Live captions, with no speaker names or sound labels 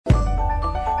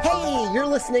you're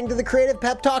listening to the Creative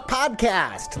Pep Talk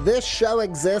Podcast. This show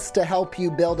exists to help you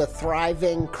build a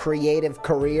thriving creative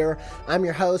career. I'm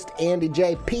your host, Andy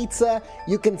J. Pizza.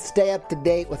 You can stay up to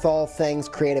date with all things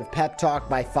Creative Pep Talk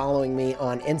by following me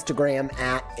on Instagram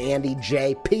at Andy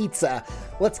J. Pizza.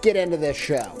 Let's get into this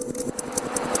show.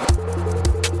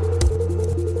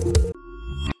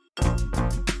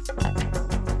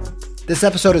 This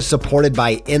episode is supported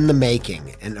by In the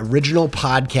Making, an original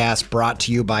podcast brought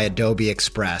to you by Adobe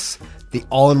Express, the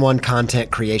all-in-one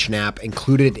content creation app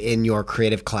included in your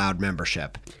Creative Cloud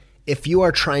membership. If you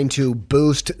are trying to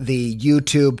boost the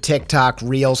YouTube, TikTok,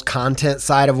 Reels content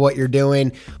side of what you're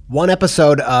doing, one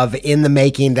episode of In the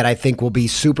Making that I think will be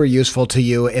super useful to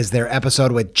you is their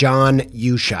episode with John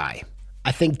Ushai.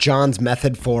 I think John's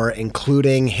method for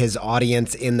including his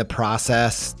audience in the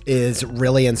process is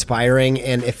really inspiring.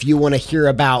 And if you want to hear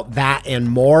about that and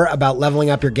more about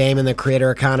leveling up your game in the creator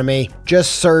economy,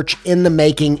 just search In the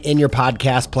Making in your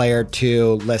podcast player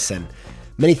to listen.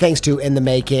 Many thanks to In the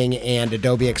Making and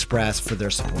Adobe Express for their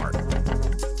support.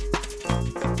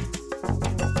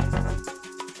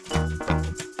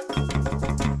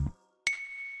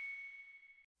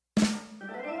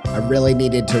 I really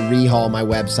needed to rehaul my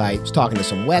website. I was talking to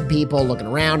some web people, looking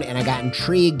around, and I got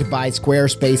intrigued by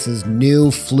Squarespace's new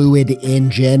Fluid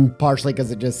engine, partially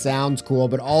because it just sounds cool,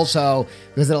 but also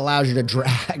because it allows you to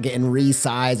drag and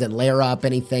resize and layer up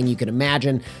anything you can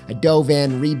imagine. I dove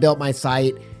in, rebuilt my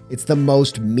site. It's the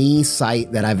most me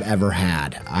site that I've ever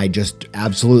had. I just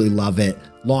absolutely love it.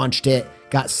 Launched it.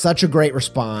 Got such a great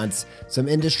response. Some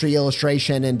industry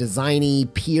illustration and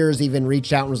designy peers even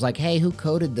reached out and was like, hey, who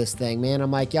coded this thing, man?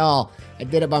 I'm like, y'all, I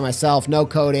did it by myself. No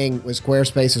coding with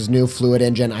Squarespace's new Fluid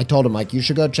engine. I told him, like, you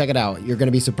should go check it out. You're going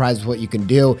to be surprised with what you can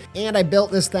do. And I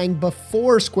built this thing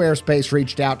before Squarespace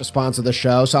reached out to sponsor the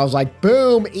show. So I was like,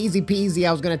 boom, easy peasy.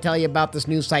 I was going to tell you about this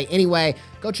new site anyway.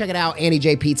 Go check it out,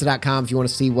 andyjpizza.com, if you want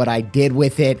to see what I did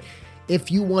with it. If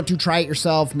you want to try it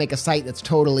yourself, make a site that's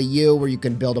totally you, where you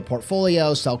can build a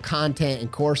portfolio, sell content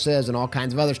and courses and all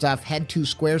kinds of other stuff, head to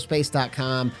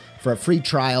squarespace.com for a free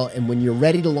trial. And when you're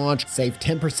ready to launch, save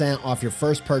 10% off your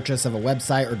first purchase of a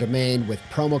website or domain with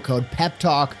promo code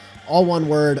PEPTALK, all one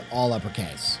word, all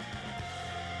uppercase.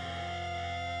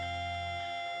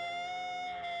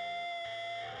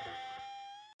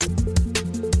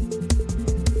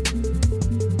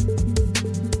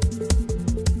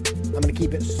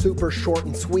 Keep it super short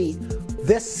and sweet.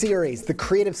 This series, the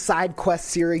Creative Side Quest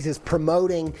series, is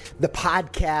promoting the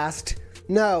podcast,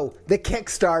 the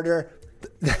Kickstarter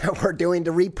that we're doing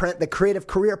to reprint the Creative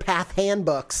Career Path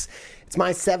handbooks. It's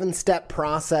my 7-step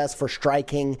process for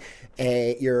striking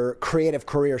your creative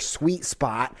career sweet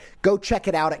spot. Go check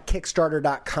it out at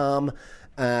kickstarter.com.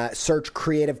 Search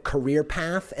Creative Career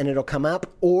Path and it'll come up,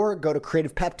 or go to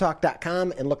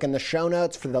creativepeptalk.com and look in the show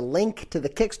notes for the link to the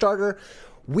Kickstarter.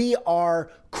 We are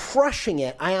crushing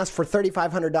it. I asked for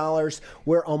 $3,500.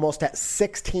 We're almost at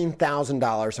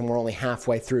 $16,000 and we're only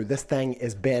halfway through. This thing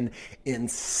has been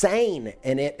insane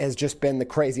and it has just been the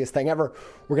craziest thing ever.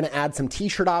 We're going to add some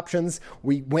t-shirt options.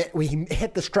 We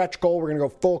hit the stretch goal. We're going to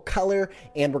go full color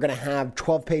and we're going to have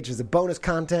 12 pages of bonus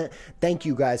content. Thank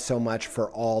you guys so much for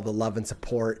all the love and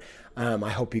support. I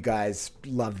hope you guys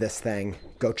love this thing.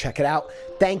 Go check it out.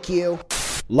 Thank you.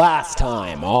 Last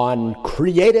time on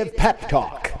Creative Pep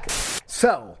Talk.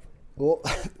 So,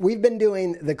 we've been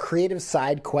doing the Creative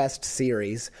Side Quest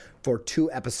series for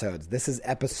 2 episodes. This is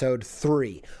episode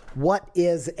 3. What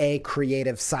is a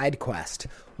creative side quest?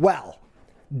 Well,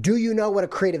 do you know what a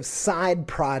creative side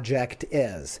project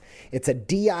is? It's a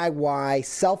DIY,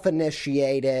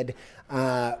 self-initiated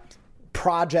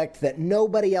project that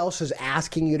nobody else is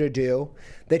asking you to do,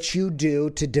 that you do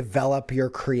to develop your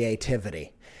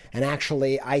creativity. And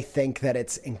actually, I think that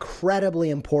it's incredibly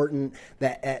important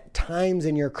that at times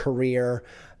in your career,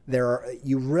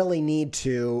 you really need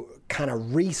to kind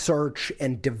of research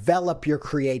and develop your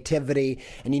creativity,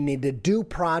 and you need to do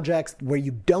projects where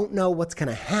you don't know what's going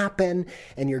to happen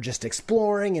and you're just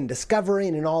exploring and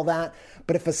discovering and all that.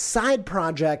 But if a side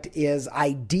project is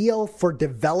ideal for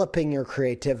developing your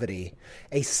creativity,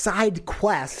 a side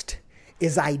quest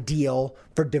is ideal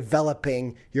for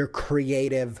developing your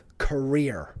creative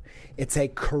career. It's a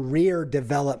career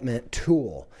development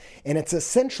tool. And it's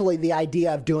essentially the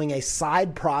idea of doing a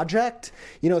side project,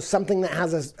 something that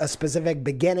has a specific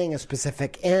beginning, a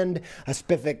specific end, a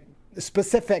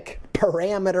specific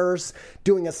parameters,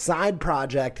 doing a side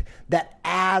project that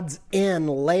adds in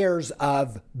layers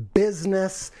of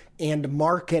business and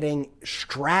marketing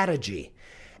strategy.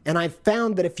 And I've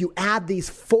found that if you add these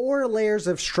 4 layers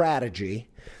of strategy,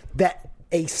 that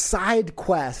a side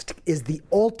quest is the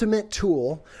ultimate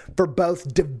tool for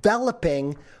both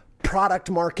developing product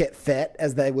market fit,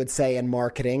 as they would say in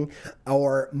marketing,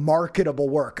 or marketable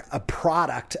work, a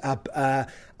product, a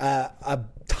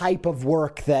type of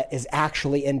work that is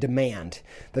actually in demand,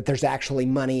 that there's actually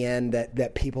money in,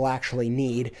 that people actually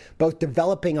need, both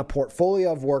developing a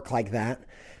portfolio of work like that,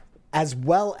 as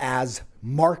well as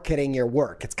marketing your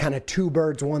work. It's kind of two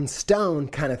birds, one stone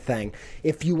kind of thing.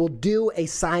 If you will do a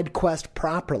side quest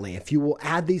properly, if you will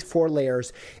add these 4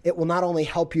 layers, it will not only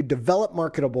help you develop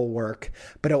marketable work,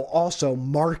 but it will also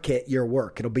market your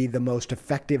work. It'll be the most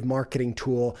effective marketing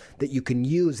tool that you can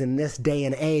use in this day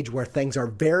and age where things are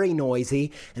very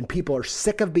noisy and people are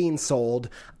sick of being sold.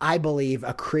 I believe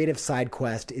a creative side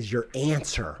quest is your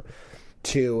answer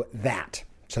to that.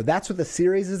 So that's what the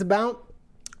series is about.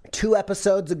 2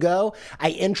 episodes ago,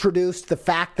 I introduced the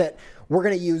fact that we're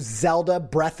going to use Zelda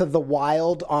Breath of the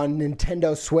Wild on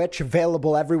Nintendo Switch,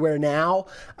 available everywhere now.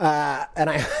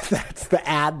 That's the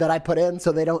ad that I put in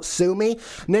so they don't sue me.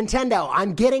 Nintendo,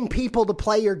 I'm getting people to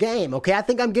play your game, okay? I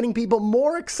think I'm getting people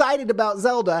more excited about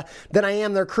Zelda than I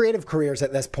am their creative careers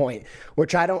at this point,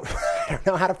 which I don't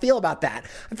know how to feel about that.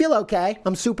 I feel okay.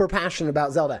 I'm super passionate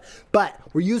about Zelda. But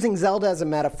we're using Zelda as a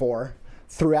metaphor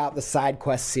throughout the side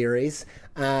quest series.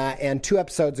 And 2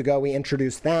 episodes ago, we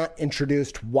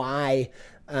introduced why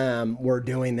we're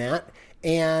doing that.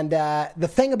 And the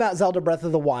thing about Zelda Breath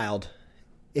of the Wild,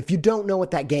 if you don't know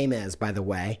what that game is, by the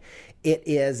way, it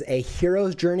is a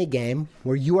hero's journey game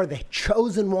where you are the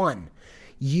chosen one.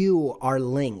 You are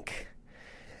Link.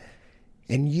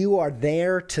 And you are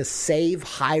there to save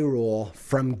Hyrule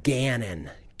from Ganon.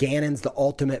 Ganon's the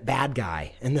ultimate bad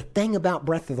guy. And the thing about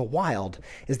Breath of the Wild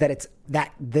is that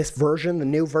this version, the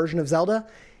new version of Zelda,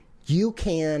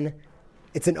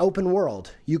 it's an open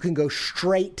world. You can go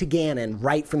straight to Ganon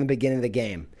right from the beginning of the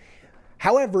game.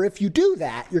 However, if you do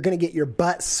that, you're going to get your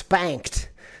butt spanked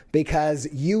because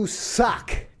you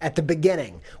suck at the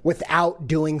beginning without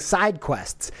doing side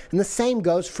quests. And the same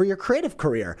goes for your creative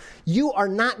career. You are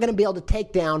not going to be able to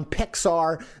take down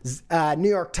Pixar, New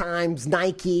York Times,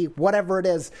 Nike, whatever it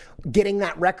is, getting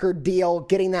that record deal,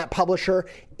 getting that publisher,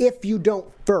 if you don't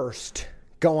first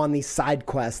go on these side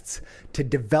quests to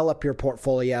develop your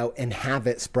portfolio and have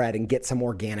it spread and get some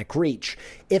organic reach.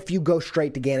 If you go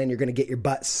straight to Ganon, you're going to get your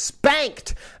butt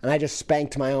spanked. And I just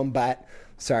spanked my own butt.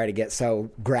 Sorry to get so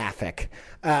graphic,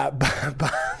 but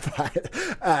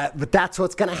that's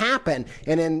what's going to happen.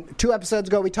 And in 2 episodes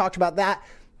ago, we talked about that.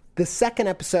 The second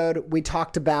episode, we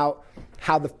talked about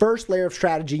how the first layer of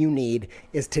strategy you need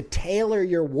is to tailor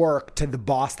your work to the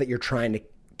boss that you're trying to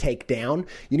take down.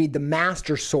 You need the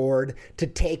Master Sword to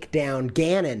take down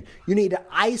Ganon. You need an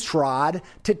Ice Rod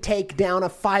to take down a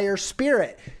Fire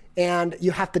Spirit. And you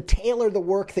have to tailor the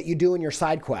work that you do in your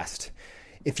side quest.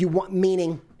 If you want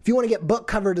to get book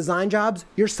cover design jobs,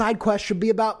 your side quest should be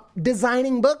about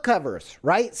designing book covers,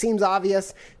 right? Seems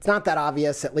obvious. It's not that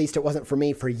obvious. At least it wasn't for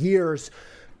me for years.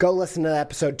 Go listen to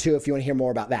episode 2 if you want to hear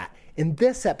more about that. In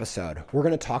this episode, we're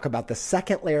going to talk about the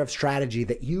second layer of strategy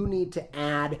that you need to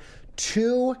add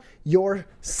to your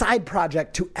side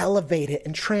project to elevate it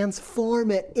and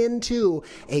transform it into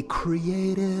a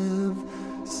creative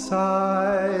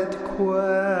side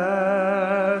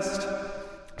quest.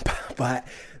 But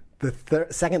the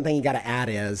second thing you got to add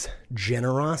is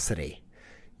generosity.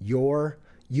 You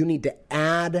need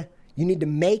to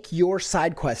make your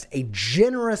side quest a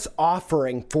generous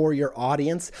offering for your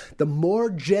audience. The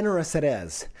more generous it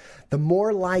is, the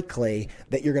more likely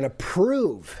that you're going to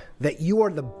prove that you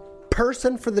are the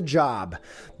person for the job,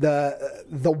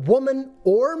 the woman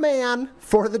or man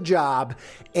for the job,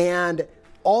 and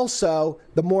also,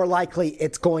 the more likely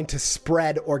it's going to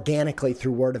spread organically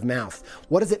through word of mouth.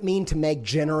 What does it mean to make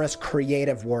generous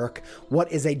creative work?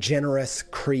 What is a generous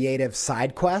creative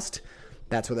side quest?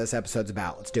 That's what this episode's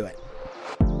about. Let's do it.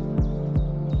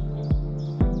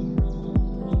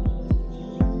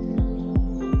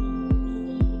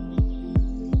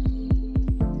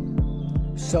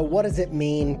 So what does it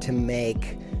mean to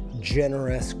make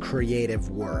generous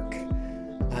creative work?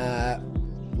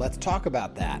 Let's talk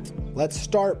about that. Let's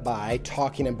start by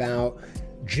talking about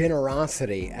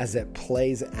generosity as it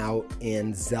plays out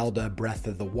in Zelda Breath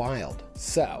of the Wild.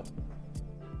 So,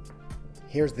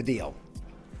 here's the deal.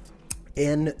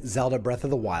 In Zelda Breath of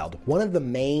the Wild, one of the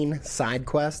main side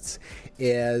quests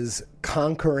is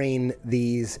conquering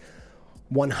these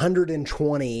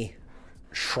 120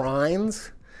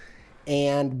 shrines.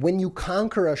 And when you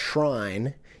conquer a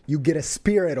shrine, you get a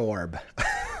spirit orb.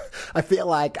 I feel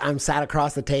like I'm sat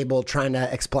across the table trying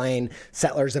to explain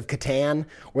Settlers of Catan,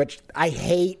 which I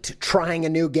hate trying a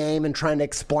new game and trying to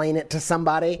explain it to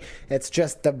somebody. It's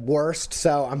just the worst.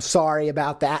 So I'm sorry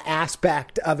about that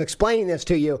aspect of explaining this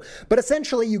to you. But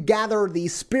essentially, you gather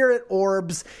these spirit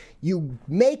orbs, you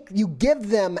give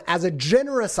them as a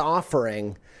generous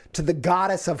offering to the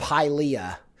goddess of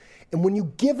Hylia. And when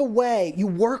you give away, you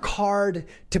work hard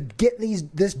to get these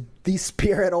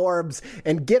spirit orbs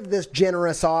and give this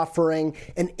generous offering.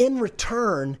 And in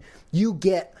return, you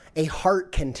get a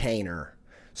heart container.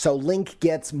 So Link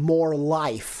gets more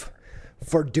life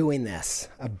for doing this,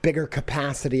 a bigger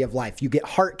capacity of life. You get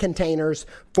heart containers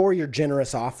for your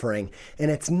generous offering.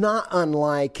 And it's not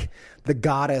unlike the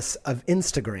goddess of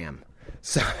Instagram.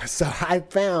 So I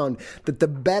found that the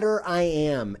better I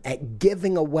am at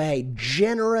giving away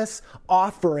generous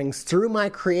offerings through my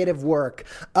creative work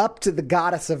up to the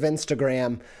goddess of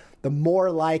Instagram, the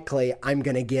more likely I'm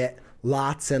going to get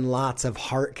lots and lots of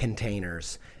heart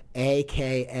containers,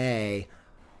 aka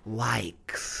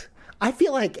likes. I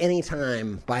feel like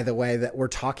anytime, by the way, that we're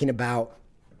talking about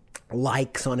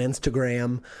likes on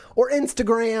Instagram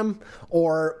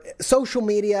or social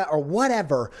media or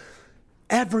whatever,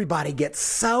 everybody gets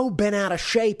so bent out of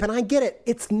shape, and I get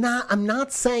it. I'm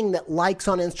not saying that likes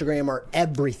on Instagram are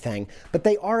everything, but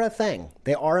they are a thing.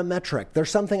 They are a metric. There's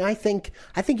something I think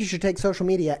you should take social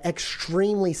media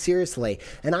extremely seriously.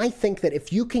 And I think that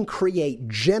if you can create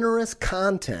generous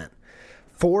content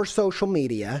for social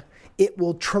media, it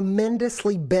will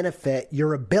tremendously benefit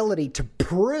your ability to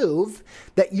prove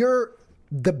that you're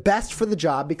the best for the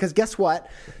job, because guess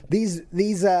what? These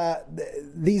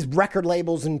record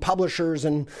labels and publishers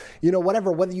and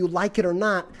whatever, whether you like it or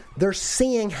not, they're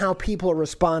seeing how people are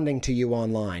responding to you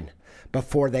online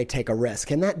before they take a risk.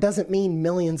 And that doesn't mean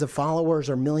millions of followers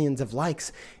or millions of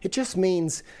likes. It just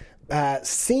means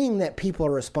seeing that people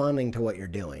are responding to what you're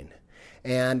doing.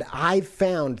 And I've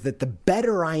found that the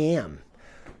better I am,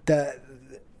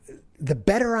 the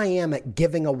better I am at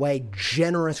giving away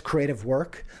generous creative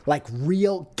work, like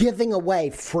real giving away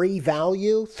free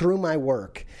value through my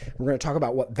work. We're going to talk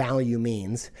about what value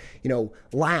means.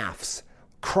 Laughs,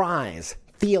 cries,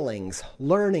 feelings,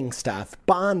 learning stuff,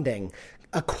 bonding,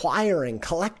 acquiring,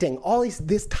 collecting, all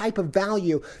this type of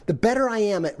value. The better I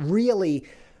am at really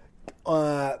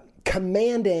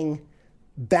commanding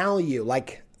value,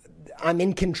 like I'm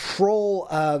in control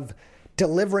of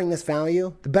delivering this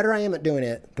value, the better I am at doing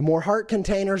it, the more heart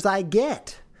containers I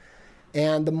get,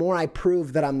 and the more I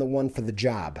prove that I'm the one for the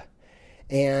job.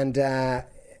 And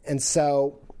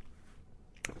so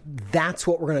that's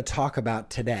what we're going to talk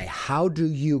about today. How do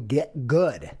you get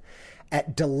good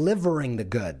at delivering the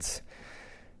goods?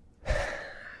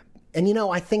 And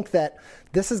I think that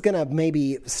this is going to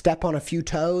maybe step on a few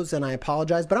toes, and I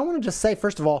apologize, but I want to just say,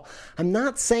 first of all, I'm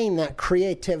not saying that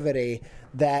creativity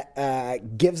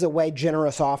that gives away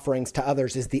generous offerings to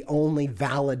others is the only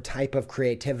valid type of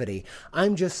creativity.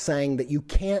 I'm just saying that you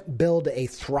can't build a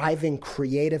thriving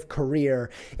creative career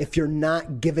if you're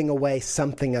not giving away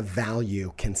something of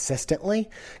value consistently,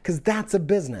 because that's a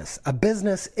business. A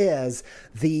business is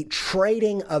the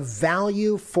trading of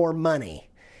value for money.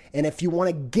 And if you want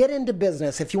to get into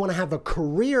business, if you want to have a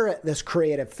career at this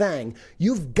creative thing,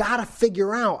 you've got to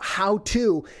figure out how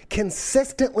to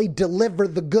consistently deliver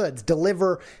the goods,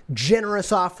 deliver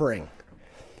generous offering.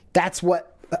 That's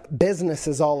what business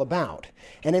is all about.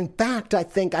 And in fact, I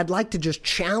think I'd like to just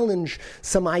challenge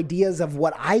some ideas of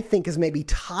what I think is maybe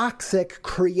toxic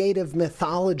creative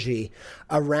mythology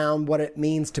around what it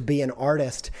means to be an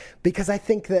artist, because I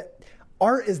think that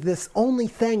art is this only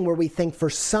thing where we think for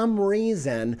some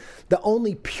reason the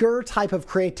only pure type of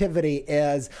creativity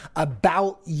is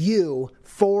about you,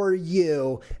 for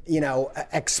you,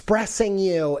 expressing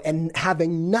you and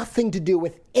having nothing to do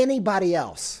with anybody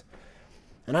else.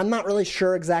 And I'm not really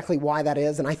sure exactly why that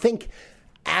is. And I think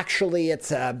actually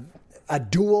it's a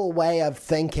dual way of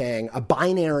thinking, a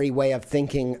binary way of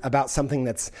thinking about something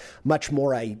that's much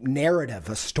more a narrative,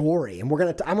 a story. And I'm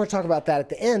going to talk about that at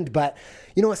the end. But,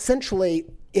 essentially,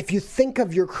 if you think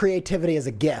of your creativity as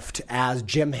a gift, as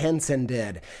Jim Henson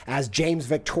did, as James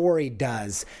Victori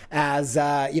does, as,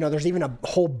 there's even a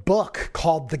whole book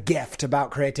called The Gift about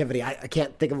creativity. I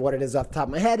can't think of what it is off the top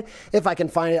of my head. If I can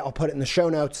find it, I'll put it in the show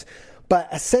notes. But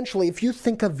essentially, if you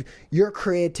think of your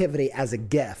creativity as a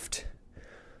gift,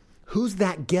 who's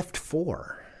that gift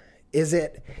for? Is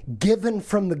it given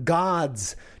from the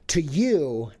gods to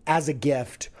you as a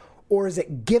gift, or is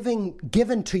it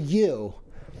given to you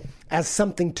as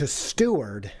something to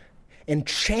steward and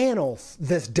channel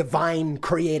this divine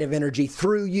creative energy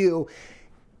through you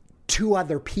to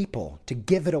other people, to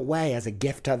give it away as a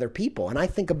gift to other people. And I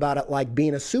think about it like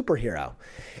being a superhero,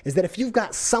 is that if you've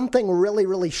got something really,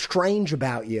 really strange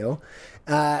about you,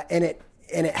 and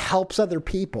it helps other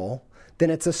people, then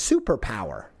it's a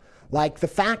superpower. Like the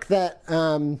fact that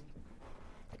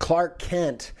Clark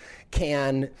Kent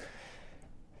can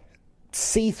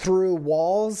see through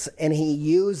walls and he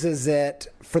uses it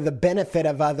for the benefit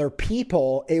of other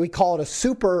people. We call it a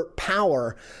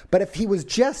superpower. But if he was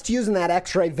just using that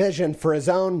X-ray vision for his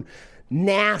own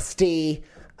nasty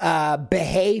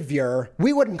behavior,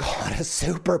 we wouldn't call it a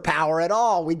superpower at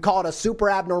all. We'd call it a super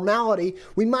abnormality.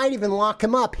 We might even lock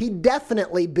him up. He'd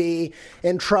definitely be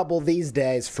in trouble these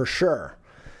days for sure.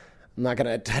 I'm not going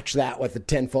to touch that with a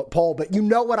 10-foot pole, but you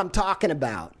know what I'm talking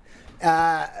about.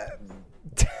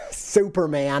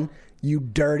 Superman, you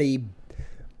dirty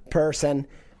person.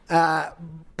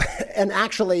 And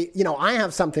actually, I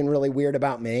have something really weird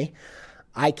about me.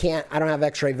 I don't have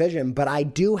X-ray vision, but I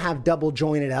do have double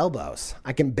jointed elbows.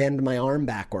 I can bend my arm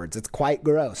backwards. It's quite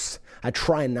gross. I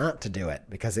try not to do it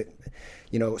because it,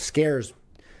 scares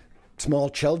small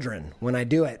children when I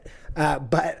do it.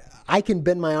 But I can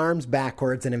bend my arms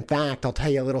backwards. And in fact, I'll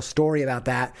tell you a little story about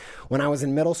that. When I was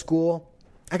in middle school,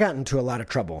 I got into a lot of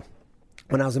trouble.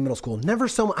 When I was in middle school,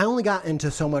 I only got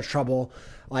into so much trouble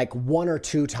like one or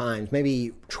two times,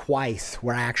 maybe twice,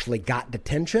 where I actually got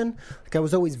detention. Like I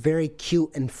was always very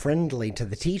cute and friendly to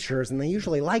the teachers, and they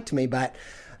usually liked me, but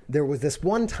there was this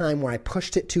one time where I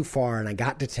pushed it too far and I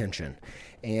got detention.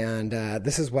 And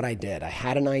this is what I did. I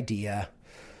had an idea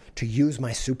to use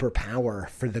my superpower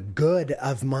for the good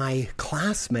of my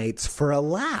classmates for a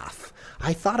laugh.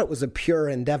 I thought it was a pure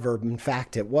endeavor. In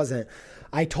fact, it wasn't.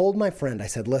 I told my friend, I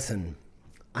said, listen,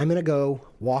 I'm going to go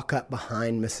walk up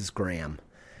behind Mrs. Graham.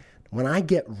 When I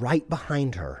get right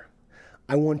behind her,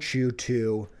 I want you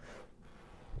to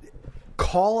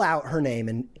call out her name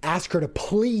and ask her to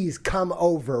please come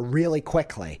over really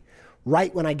quickly,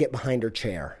 right when I get behind her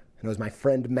chair. And it was my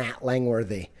friend Matt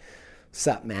Langworthy.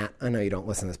 Sup, Matt? I know you don't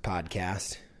listen to this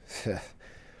podcast.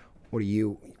 What are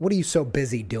you so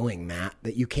busy doing, Matt,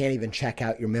 that you can't even check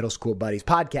out your middle school buddy's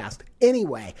podcast?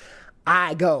 Anyway,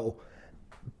 I go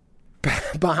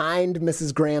behind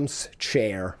Mrs. Graham's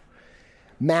chair.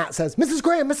 Matt says, Mrs.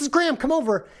 Graham, come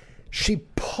over. She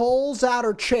pulls out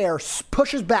her chair,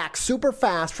 pushes back super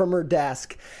fast from her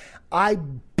desk. I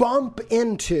bump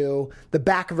into the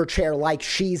back of her chair like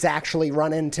she's actually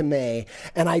run into me,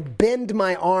 and I bend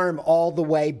my arm all the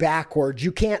way backwards.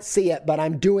 You can't see it, but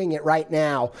I'm doing it right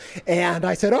now. And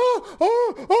I said,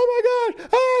 oh my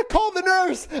God, call the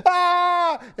nurse,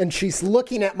 And she's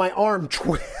looking at my arm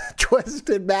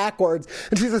twisted backwards,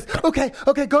 and she says, okay,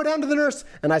 go down to the nurse.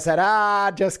 And I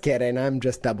said, just kidding, I'm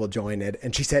just double jointed.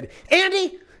 And she said,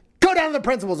 Andy, go down to the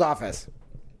principal's office.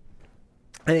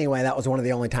 Anyway, that was one of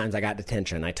the only times I got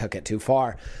detention. I took it too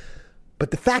far.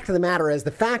 But the fact of the matter is, the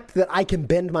fact that I can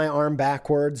bend my arm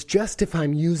backwards, just if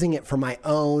I'm using it for my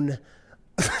own,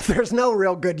 there's no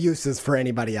real good uses for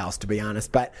anybody else, to be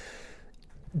honest. But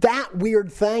that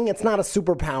weird thing, it's not a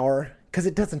superpower because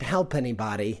it doesn't help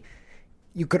anybody.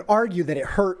 You could argue that it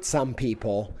hurts some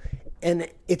people, and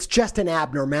it's just an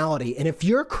abnormality. And if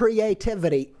your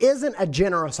creativity isn't a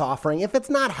generous offering, if it's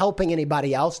not helping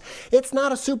anybody else, it's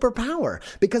not a superpower,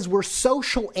 because we're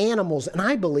social animals. And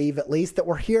I believe, at least, that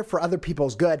we're here for other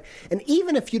people's good. And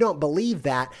even if you don't believe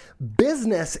that,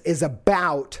 business is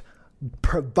about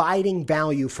providing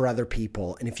value for other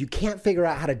people. And if you can't figure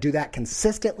out how to do that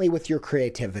consistently with your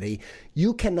creativity,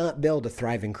 you cannot build a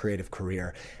thriving creative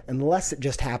career unless it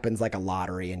just happens like a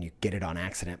lottery and you get it on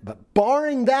accident. But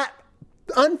barring that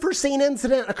unforeseen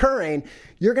incident occurring,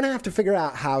 you're going to have to figure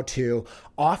out how to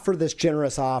offer this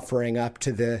generous offering up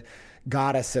to the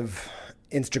goddess of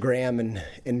Instagram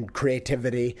and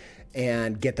creativity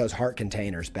and get those heart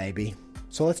containers, baby.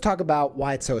 So let's talk about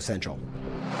why it's so essential.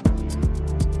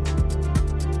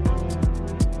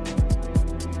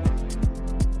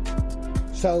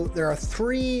 So there are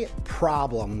 3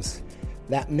 problems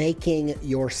that making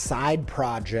your side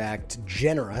project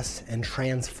generous and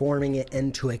transforming it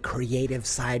into a creative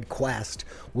side quest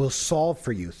will solve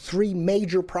for you. 3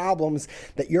 major problems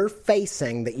that you're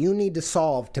facing that you need to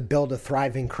solve to build a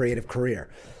thriving creative career.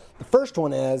 The first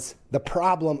one is the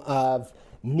problem of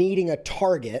needing a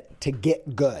target to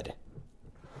get good.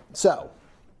 So,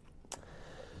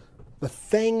 the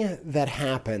thing that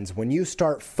happens when you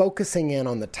start focusing in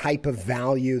on the type of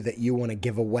value that you want to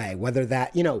give away, whether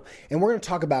that, and we're going to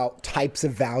talk about types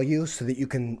of value so that you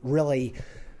can really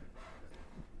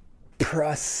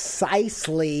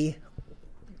precisely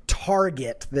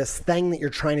target this thing that you're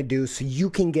trying to do so you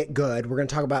can get good. We're going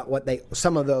to talk about what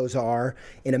some of those are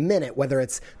in a minute, whether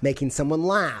it's making someone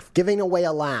laugh, giving away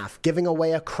a laugh, giving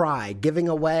away a cry, giving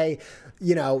away,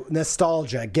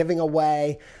 nostalgia, giving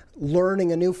away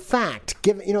learning a new fact.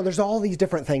 There's all these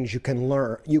different things you can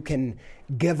learn, you can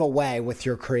give away with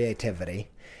your creativity.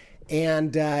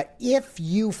 And if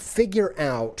you figure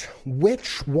out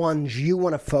which ones you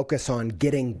want to focus on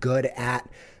getting good at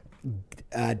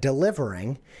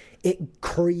delivering, it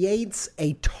creates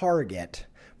a target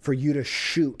for you to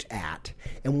shoot at.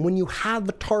 And when you have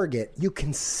a target, you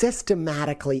can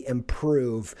systematically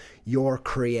improve your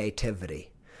creativity.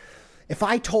 If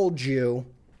I told you,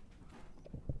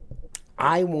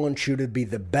 I want you to be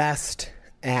the best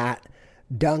at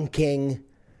dunking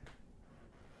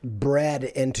bread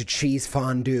into cheese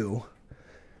fondue,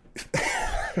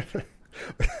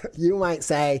 you might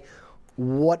say,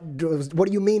 what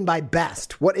do you mean by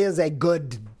best? What is a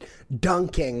good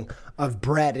dunking of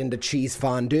bread into cheese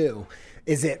fondue?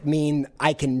 Is it mean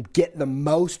I can get the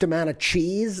most amount of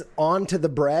cheese onto the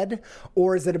bread?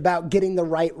 Or is it about getting the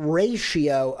right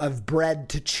ratio of bread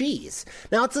to cheese?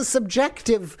 Now, it's a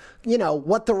subjective,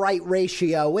 what the right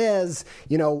ratio is,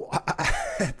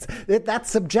 that's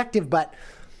subjective, but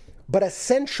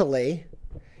essentially,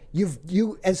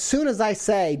 you as soon as I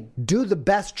say, do the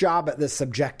best job at this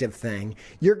subjective thing,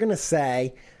 you're going to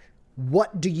say,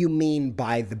 what do you mean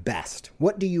by the best?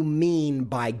 What do you mean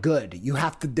by good? You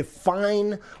have to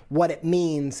define what it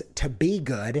means to be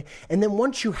good. And then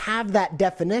once you have that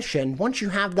definition, once you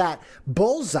have that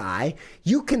bullseye,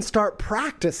 you can start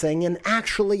practicing and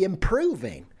actually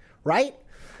improving, right?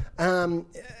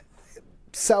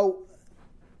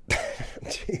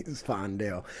 Cheese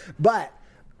fondue. But,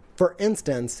 for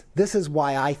instance, this is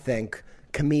why I think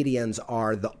comedians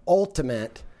are the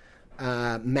ultimate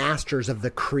masters of the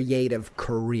creative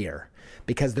career,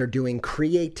 because they're doing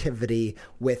creativity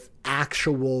with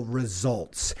actual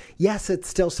results. Yes, it's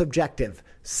still subjective.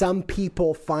 Some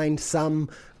people find some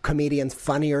comedians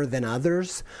funnier than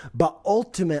others, but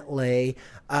ultimately,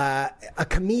 a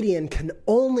comedian can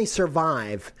only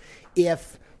survive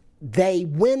if they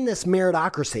win this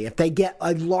meritocracy, if they get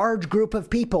a large group of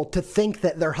people to think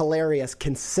that they're hilarious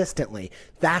consistently.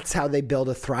 That's how they build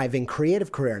a thriving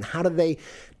creative career. And how do they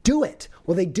do it?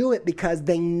 Well, they do it because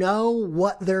they know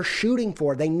what they're shooting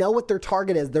for. They know what their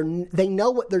target is. They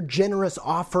know what their generous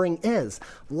offering is.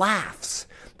 Laughs.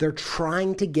 They're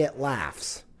trying to get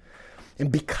laughs.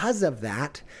 And because of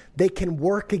that, they can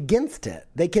work against it.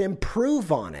 They can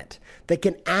improve on it. They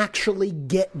can actually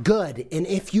get good. And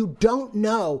if you don't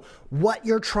know what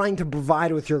you're trying to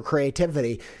provide with your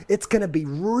creativity, it's going to be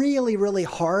really, really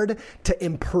hard to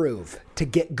improve, to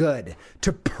get good,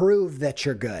 to prove that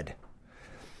you're good.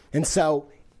 And so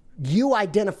you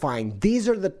identifying, these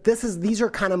are the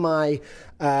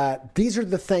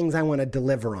things I want to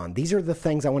deliver on. These are the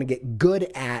things I want to get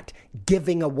good at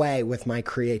giving away with my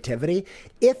creativity.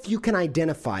 If you can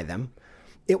identify them,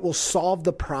 it will solve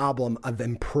the problem of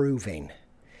improving.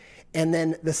 And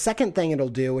then the second thing it'll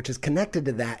do, which is connected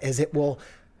to that, is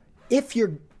if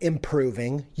you're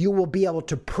improving, you will be able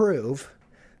to prove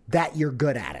that you're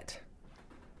good at it.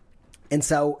 And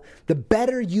so the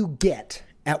better you get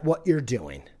at what you're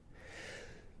doing,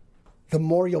 the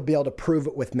more you'll be able to prove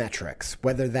it with metrics,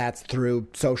 whether that's through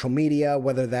social media,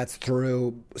 whether that's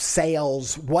through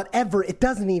sales, whatever. It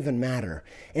doesn't even matter.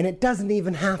 And it doesn't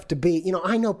even have to be,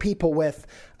 I know people with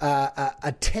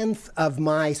a tenth of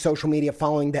my social media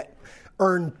following that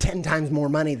earn 10 times more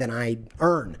money than I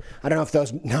earn. I don't know if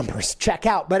those numbers check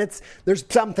out, but there's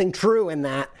something true in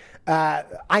that.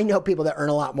 I know people that earn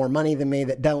a lot more money than me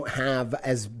that don't have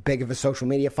as big of a social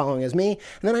media following as me.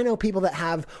 And then I know people that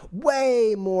have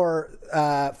way more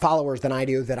followers than I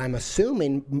do that I'm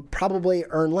assuming probably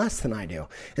earn less than I do.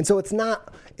 And so it's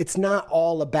not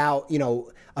all about,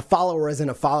 a follower isn't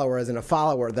a follower isn't a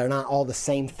follower. They're not all the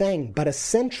same thing. But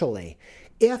essentially,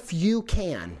 if you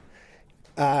can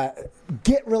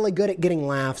get really good at getting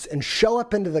laughs and show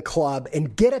up into the club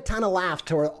and get a ton of laughs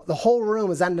to where the whole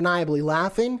room is undeniably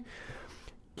laughing,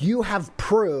 you have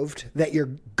proved that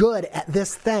you're good at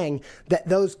this thing that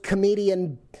those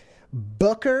comedian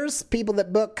bookers, people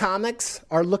that book comics,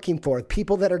 are looking for.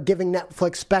 People that are giving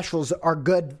Netflix specials are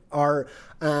good,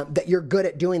 that you're good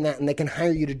at doing that and they can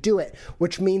hire you to do it,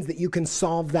 which means that you can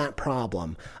solve that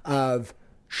problem of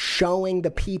showing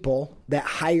the people that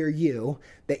hire you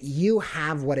that you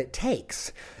have what it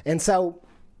takes. And so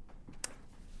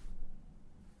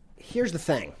here's the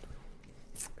thing.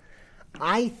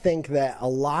 I think that a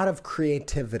lot of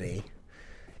creativity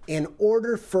in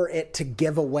order for it to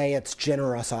give away its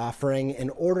generous offering, in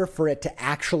order for it to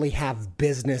actually have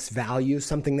business value,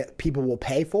 something that people will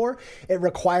pay for, it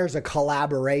requires a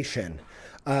collaboration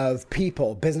of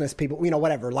people, business people,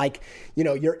 whatever. Like,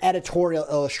 your editorial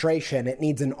illustration, it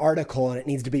needs an article and it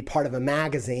needs to be part of a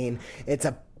magazine. It's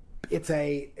a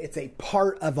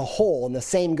part of a whole, and the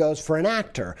same goes for an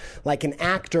actor. Like, an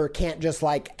actor can't just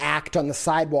act on the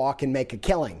sidewalk and make a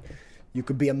killing. You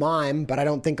could be a mime, but I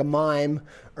don't think a mime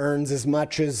earns as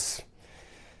much as,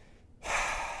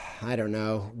 I don't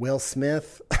know, Will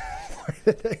Smith.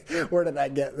 Where did I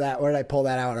get that? Where did I pull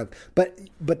that out of? But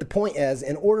the point is,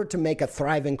 in order to make a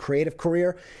thriving creative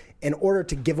career, in order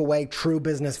to give away true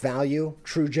business value,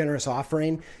 true generous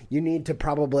offering, you need to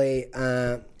probably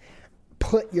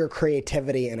put your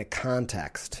creativity in a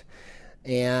context.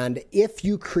 And if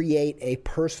you create a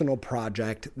personal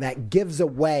project that gives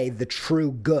away the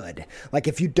true good, like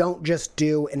if you don't just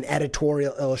do an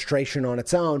editorial illustration on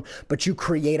its own, but you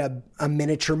create a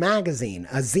miniature magazine,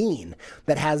 a zine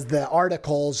that has the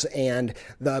articles and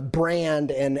the brand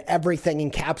and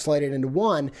everything encapsulated into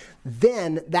one,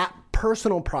 then that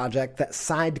personal project, that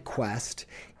side quest,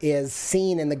 is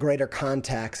seen in the greater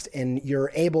context, and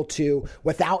you're able to,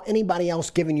 without anybody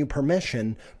else giving you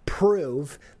permission,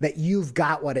 prove that you've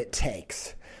got what it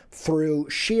takes through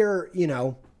sheer,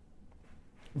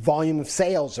 volume of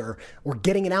sales or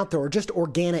getting it out there, or just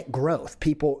organic growth.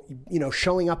 People,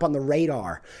 showing up on the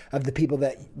radar of the people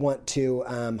that want to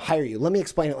hire you. Let me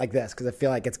explain it like this, because I feel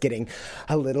like it's getting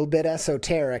a little bit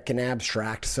esoteric and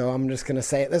abstract. So I'm just going to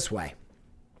say it this way.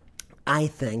 I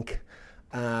think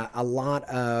a lot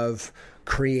of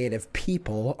creative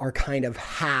people are kind of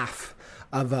half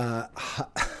of a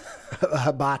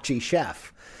hibachi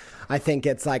chef. I think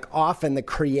it's often the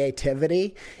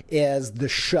creativity is the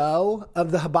show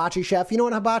of the hibachi chef. You know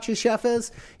what a hibachi chef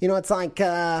is? It's like,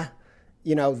 this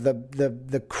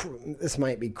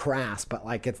might be crass, but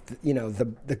it's,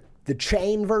 the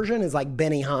chain version is like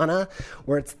Benihana,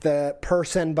 where it's the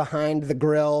person behind the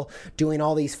grill doing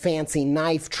all these fancy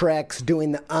knife tricks,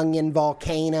 doing the onion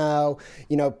volcano,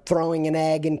 throwing an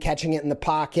egg and catching it in the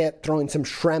pocket, throwing some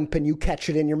shrimp and you catch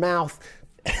it in your mouth.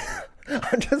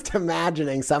 I'm just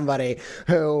imagining somebody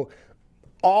who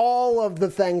all of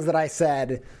the things that I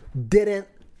said didn't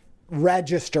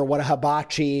register what a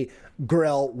hibachi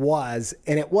grill was,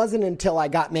 and it wasn't until I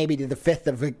got maybe to the fifth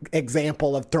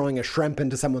example of throwing a shrimp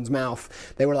into someone's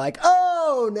mouth, they were like,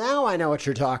 oh, now I know what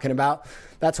you're talking about.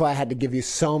 That's why I had to give you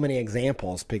so many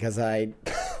examples, because I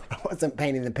wasn't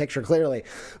painting the picture clearly.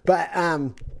 But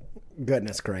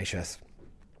goodness gracious.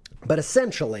 But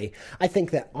essentially, I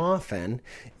think that often,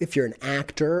 if you're an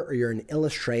actor or you're an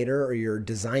illustrator or you're a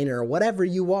designer or whatever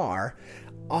you are,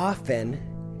 often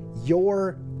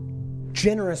your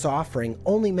generous offering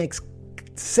only makes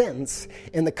sense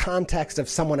in the context of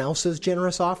someone else's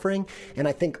generous offering. And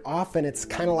I think often it's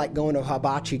kind of like going to a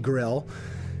hibachi grill.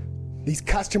 These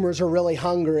customers are really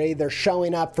hungry. They're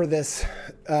showing up for this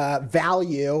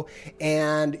value,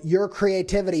 and your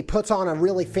creativity puts on a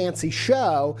really fancy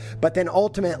show, but then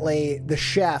ultimately the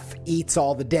chef eats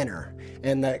all the dinner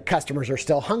and the customers are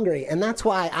still hungry. And that's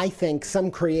why I think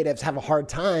some creatives have a hard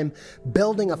time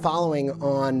building a following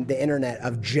on the internet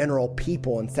of general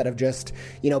people instead of just,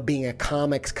 being a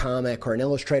comics comic or an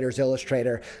illustrator's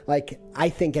illustrator. I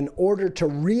think in order to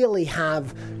really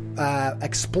have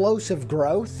explosive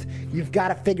growth, you've got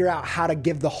to figure out how to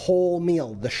give the whole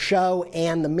meal, the show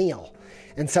and the meal.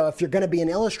 And so if you're going to be an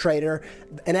illustrator,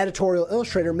 an editorial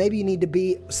illustrator, maybe you need to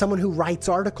be someone who writes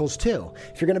articles too.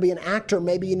 If you're going to be an actor,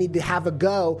 maybe you need to have a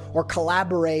go or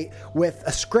collaborate with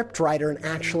a script writer and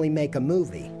actually make a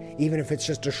movie, even if it's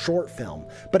just a short film.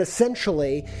 But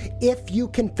essentially, if you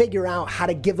can figure out how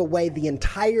to give away the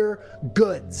entire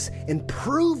goods and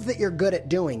prove that you're good at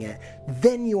doing it,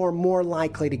 then you're more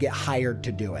likely to get hired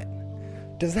to do it.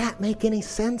 Does that make any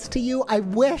sense to you? I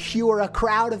wish you were a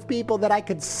crowd of people that I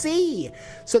could see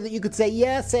so that you could say,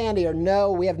 yes, Andy, or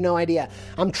no, we have no idea.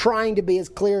 I'm trying to be as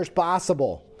clear as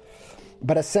possible.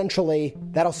 But essentially,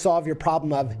 that'll solve your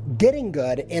problem of getting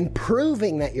good and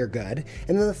proving that you're good.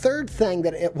 And then the third thing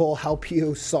that it will help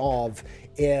you solve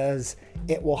is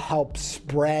it will help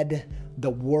spread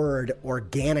the word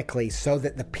organically so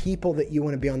that the people that you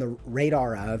want to be on the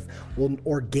radar of will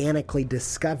organically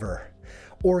discover.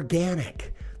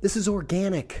 Organic. This is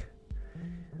organic.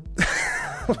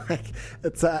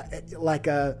 It's like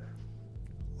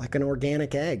an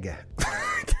organic egg.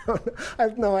 I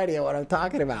have no idea what I'm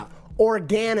talking about.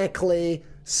 Organically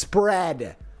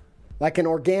spread. Like an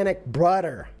organic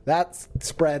butter. That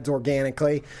spreads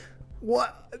organically.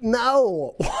 What?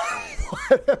 No.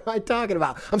 What am I talking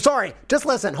about? I'm sorry. Just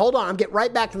listen. Hold on. I'm getting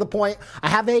right back to the point. I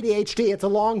have ADHD. It's a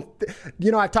long,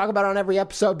 I talk about it on every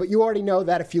episode, but you already know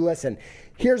that if you listen.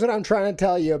 Here's what I'm trying to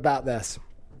tell you about this.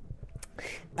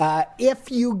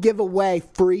 If you give away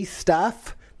free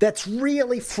stuff that's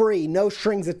really free, no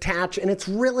strings attached, and it's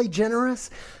really generous,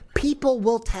 people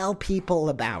will tell people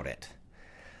about it.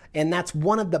 And that's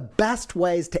one of the best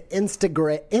ways to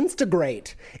instigate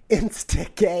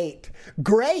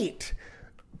great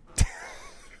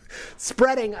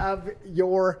spreading of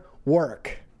your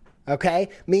work. Okay?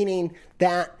 Meaning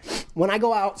that when I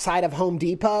go outside of Home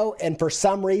Depot and for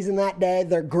some reason that day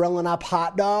they're grilling up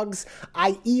hot dogs,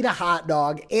 I eat a hot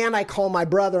dog and I call my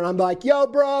brother and I'm like, yo,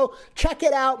 bro, check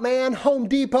it out, man. Home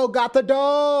Depot got the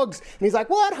dogs. And he's like,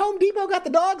 what? Home Depot got the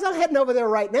dogs? I'm heading over there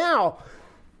right now.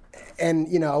 And,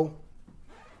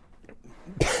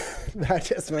 that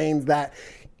just means that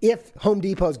if Home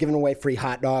Depot is giving away free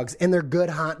hot dogs and they're good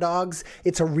hot dogs,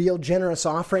 it's a real generous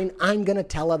offering, I'm going to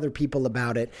tell other people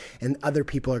about it and other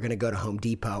people are going to go to Home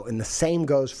Depot. And the same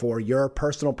goes for your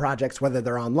personal projects, whether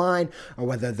they're online or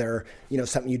whether they're,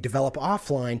 something you develop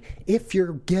offline. If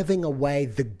you're giving away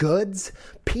the goods,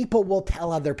 people will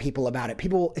tell other people about it.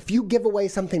 If you give away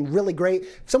something really great,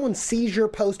 if someone sees your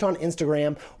post on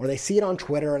Instagram or they see it on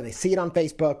Twitter or they see it on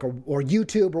Facebook or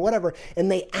YouTube or whatever, and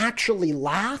they actually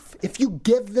laugh, if you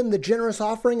give them the generous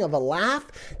offering of a laugh,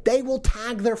 they will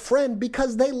tag their friend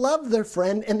because they love their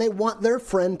friend and they want their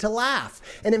friend to laugh.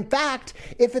 And in fact,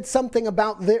 if it's something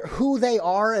about who they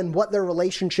are and what their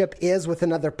relationship is with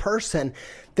another person,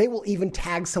 they will even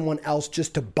tag someone else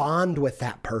just to bond with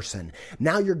that person.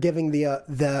 Now you're giving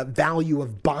the value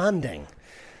of bonding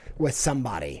with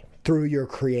somebody through your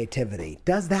creativity.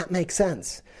 Does that make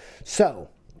sense? So,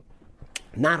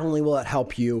 not only will it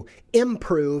help you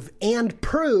improve and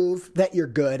prove that you're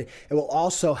good, it will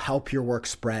also help your work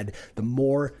spread the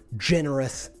more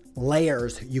generous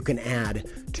layers you can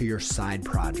add to your side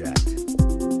project.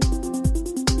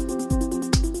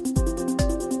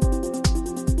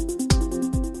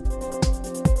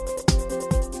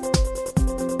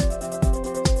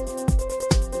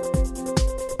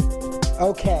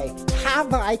 Okay,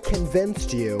 have I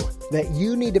convinced you that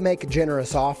you need to make a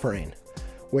generous offering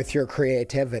with your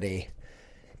creativity?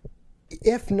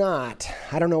 If not,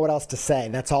 I don't know what else to say.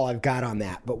 That's all I've got on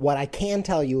that. But what I can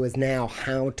tell you is now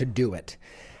how to do it.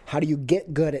 How do you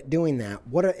get good at doing that?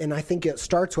 And I think it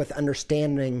starts with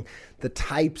understanding the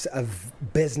types of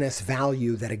business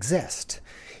value that exist.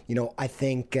 I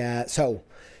think, so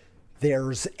there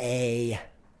was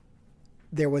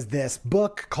this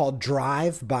book called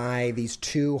Drive by these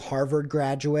two Harvard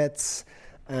graduates,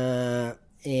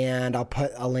 and I'll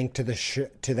put a link to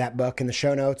to that book in the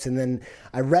show notes. And then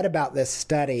I read about this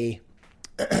study,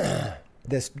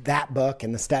 that book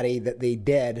and the study that they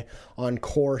did on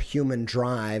core human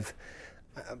drive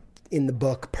in the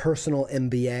book Personal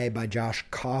MBA by Josh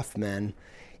Kaufman.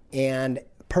 And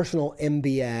Personal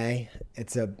MBA,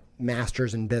 it's a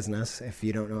master's in business, if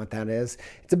you don't know what that is.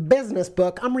 It's a business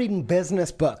book. I'm reading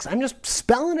business books. I'm just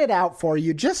spelling it out for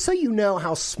you just so you know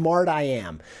how smart I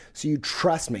am. So you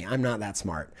trust me. I'm not that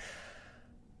smart.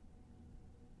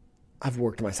 I've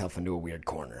worked myself into a weird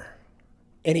corner.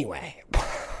 Anyway,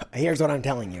 here's what I'm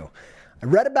telling you. I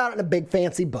read about it in a big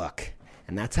fancy book,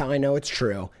 and that's how I know it's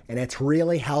true. And it's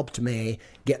really helped me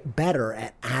get better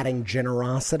at adding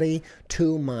generosity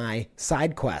to my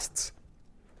side quests.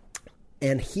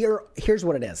 And here's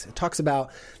what it is. It talks about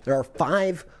there are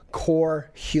 5 core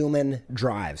human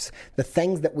drives. The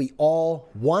things that we all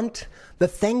want, the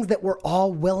things that we're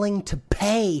all willing to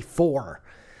pay for.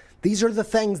 These are the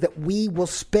things that we will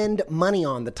spend money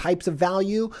on, the types of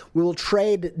value we will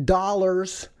trade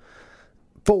dollars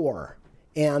for.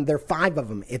 And there are 5 of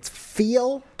them. It's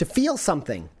to feel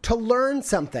something, to learn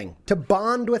something, to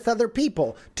bond with other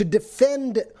people, to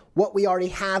defend what we already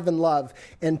have and love,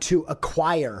 and to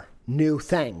acquire new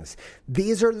things.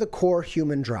 These are the core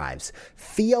human drives.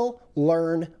 Feel,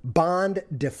 learn, bond,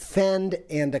 defend,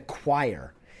 and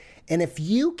acquire. And if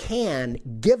you can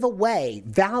give away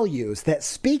values that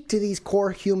speak to these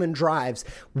core human drives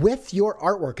with your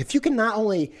artwork, if you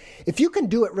can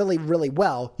do it really, really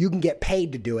well, you can get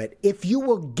paid to do it. If you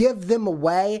will give them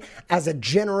away as a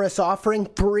generous offering,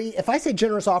 if I say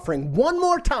generous offering one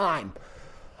more time,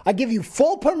 I give you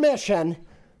full permission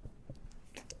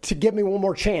to give me one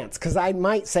more chance, because I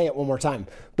might say it one more time.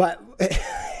 But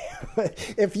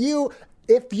if you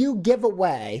give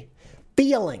away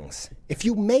feelings, If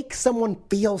you make someone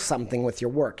feel something with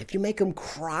your work, if you make them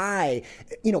cry,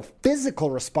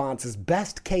 physical response is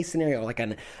best case scenario, like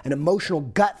an emotional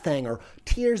gut thing or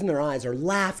tears in their eyes or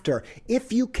laughter.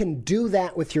 If you can do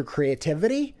that with your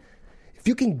creativity, if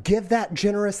you can give that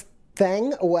generous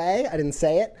thing away, I didn't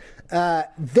say it,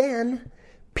 then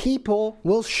people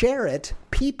will share it,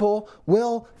 people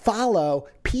will follow,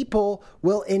 people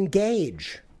will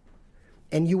engage.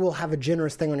 And you will have a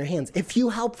generous thing on your hands. If you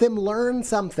help them learn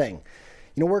something,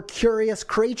 we're curious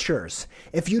creatures.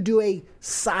 If you do a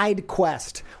side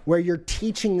quest where you're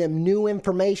teaching them new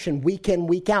information week in,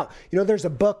 week out. There's a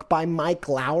book by Mike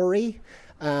Lowry.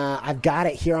 I've got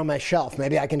it here on my shelf.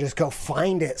 Maybe I can just go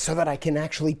find it so that I can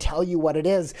actually tell you what it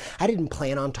is. I didn't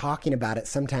plan on talking about it.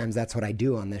 Sometimes that's what I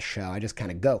do on this show. I just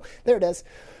kind of go. There it is.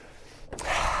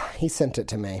 He sent it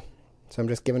to me. So I'm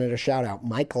just giving it a shout out.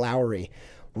 Mike Lowry.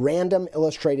 Random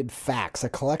Illustrated Facts, a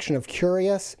collection of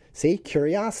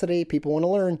curiosity, people want to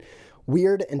learn,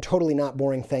 weird and totally not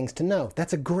boring things to know.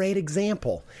 That's a great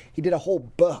example. He did a whole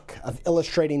book of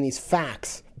illustrating these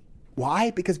facts.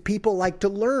 Why? Because people like to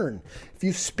learn. If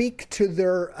you speak to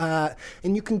their,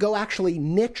 and you can go actually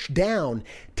niche down,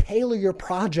 tailor your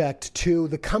project to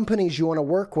the companies you want to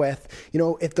work with.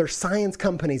 If there's science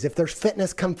companies, if there's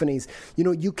fitness companies,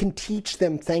 you can teach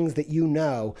them things that you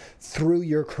know through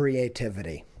your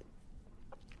creativity.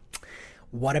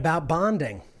 What about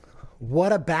bonding?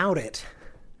 What about it?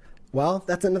 Well,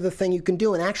 that's another thing you can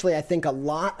do. And actually, I think a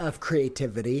lot of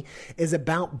creativity is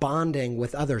about bonding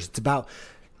with others. It's about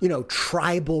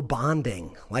tribal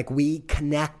bonding. Like we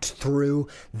connect through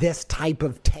this type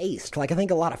of taste. Like I think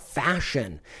a lot of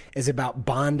fashion is about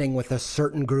bonding with a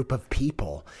certain group of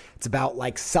people. It's about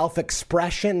like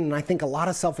self-expression. And I think a lot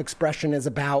of self-expression is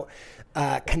about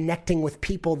connecting with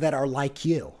people that are like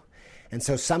you. And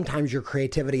so sometimes your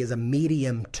creativity is a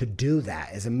medium to do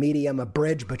that, is a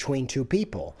bridge between two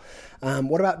people.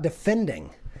 What about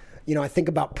defending? I think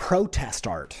about protest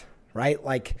art. Right?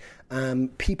 Like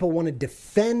people want to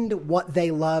defend what they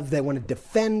love. They want to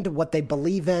defend what they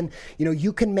believe in.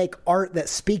 You can make art that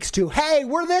speaks to, hey,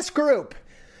 we're this group.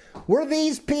 We're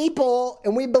these people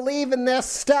and we believe in this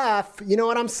stuff. You know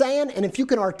what I'm saying? And if you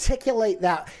can articulate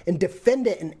that and defend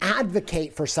it and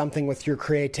advocate for something with your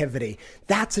creativity,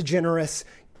 that's a generous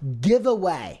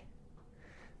giveaway.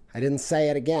 I didn't say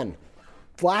it again.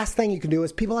 The last thing you can do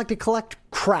is people like to collect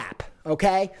crap.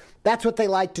 Okay? That's what they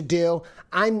like to do.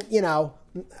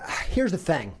 Here's the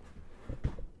thing.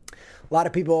 A lot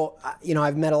of people,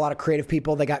 I've met a lot of creative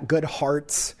people. They got good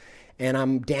hearts, and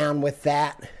I'm down with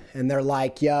that. And they're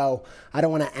like, yo, I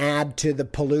don't want to add to the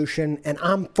pollution, and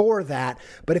I'm for that.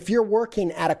 But if you're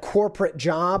working at a corporate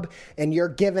job and you're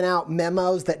giving out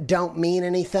memos that don't mean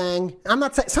anything, I'm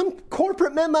not saying some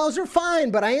corporate memos are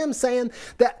fine, but I am saying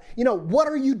that, what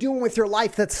are you doing with your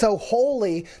life that's so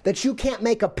holy that you can't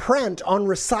make a print on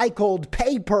recycled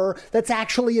paper that's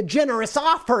actually a generous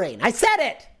offering? I said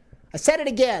it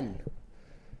again,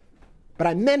 but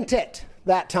I meant it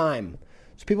that time.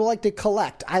 So people like to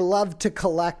collect. I love to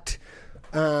collect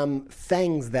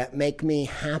things that make me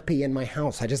happy in my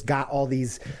house. I just got all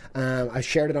these, I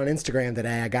shared it on Instagram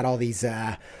today. I got all these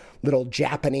little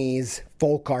Japanese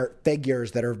folk art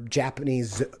figures that are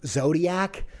Japanese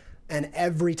zodiac. And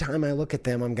every time I look at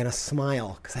them, I'm going to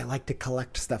smile because I like to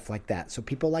collect stuff like that. So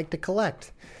people like to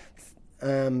collect.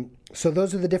 So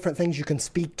those are the different things you can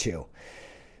speak to.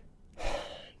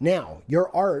 Now, your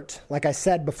art, like I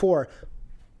said before,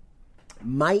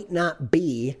 might not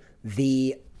be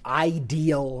the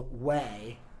ideal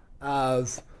way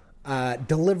of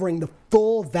delivering the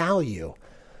full value.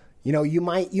 You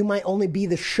might only be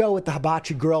the show at the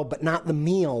Hibachi Grill, but not the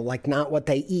meal, like not what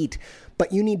they eat.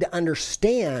 But you need to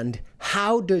understand,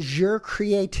 how does your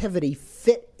creativity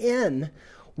fit in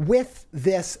with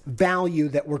this value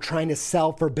that we're trying to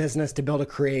sell for business to build a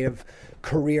creative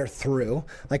career through?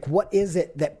 Like, what is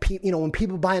it that when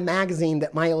people buy a magazine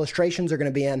that my illustrations are going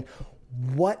to be in,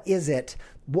 what is it?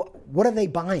 What are they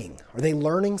buying? Are they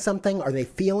learning something? Are they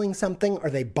feeling something? Are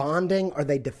they bonding? Are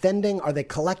they defending? Are they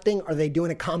collecting? Are they doing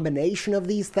a combination of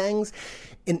these things?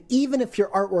 And even if your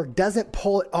artwork doesn't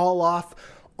pull it all off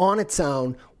on its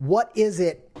own, what is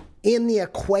it in the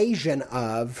equation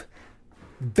of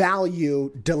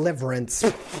value deliverance?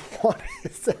 What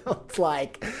it sounds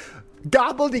like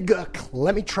gobbledygook.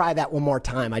 Let me try that one more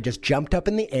time. I just jumped up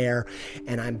in the air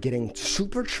and I'm getting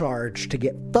supercharged to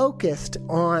get focused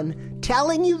on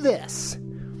telling you this.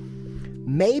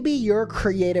 Maybe your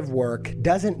creative work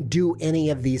doesn't do any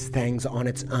of these things on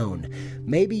its own.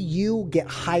 Maybe you get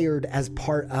hired as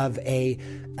part of a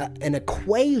an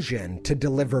equation to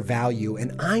deliver value.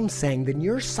 And I'm saying that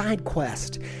your side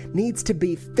quest needs to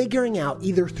be figuring out,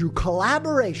 either through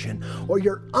collaboration or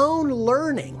your own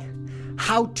learning,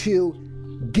 how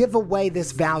to give away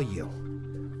this value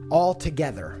all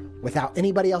together without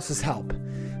anybody else's help.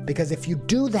 Because if you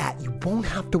do that, you won't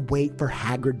have to wait for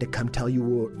Hagrid to come tell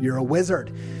you you're a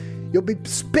wizard. You'll be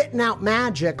spitting out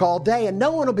magic all day and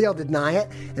no one will be able to deny it,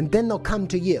 and then they'll come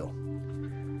to you.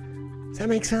 Does that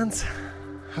make sense?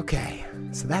 Okay,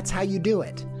 so that's how you do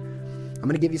it. I'm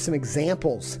going to give you some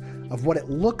examples of what it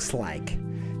looks like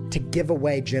to give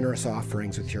away generous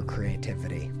offerings with your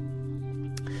creativity.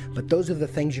 But those are the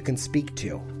things you can speak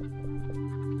to.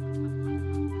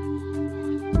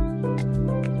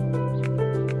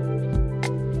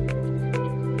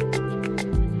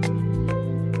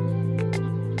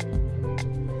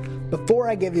 Before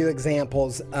I give you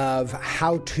examples of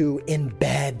how to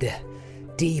embed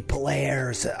deep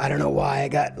layers, I don't know why I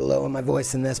got low in my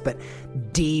voice in this, but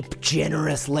deep,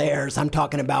 generous layers. I'm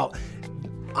talking about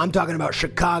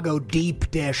Chicago deep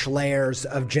dish layers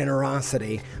of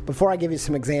generosity. Before I give you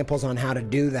some examples on how to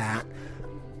do that,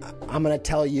 I'm going to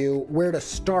tell you where to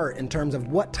start in terms of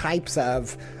what types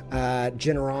of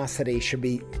generosity should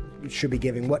be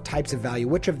giving, what types of value,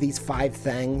 which of these 5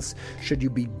 things should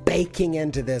you be baking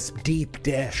into this deep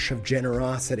dish of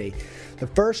generosity. The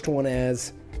first one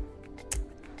is,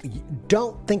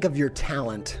 don't think of your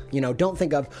talent. Don't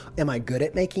think of, am I good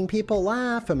at making people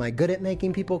laugh? Am I good at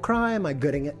making people cry? Am I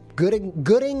good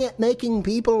at making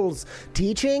people's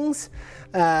teachings?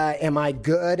 Am I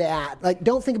good at,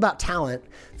 don't think about talent.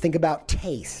 Think about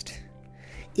taste.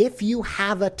 If you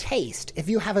have a taste, if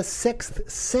you have a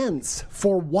sixth sense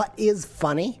for what is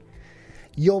funny,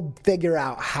 you'll figure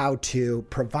out how to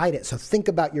provide it. So think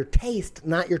about your taste,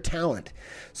 not your talent.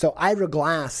 So Ira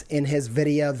Glass, in his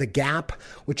video, The Gap,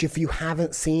 which if you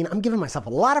haven't seen, I'm giving myself a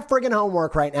lot of friggin'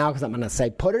 homework right now because I'm going to say,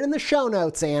 put it in the show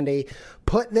notes, Andy.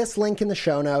 Put this link in the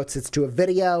show notes. It's to a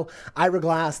video. Ira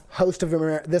Glass, host of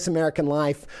This American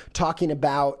Life, talking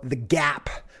about the gap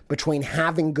between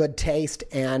having good taste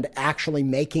and actually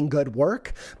making good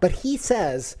work. But he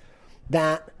says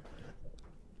that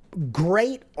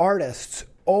great artists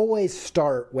always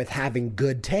start with having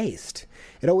good taste.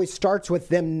 It always starts with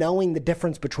them knowing the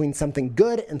difference between something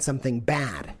good and something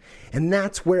bad. And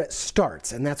that's where it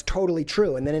starts. And that's totally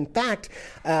true. And then, in fact,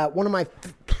 one of my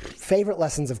favorite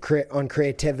lessons on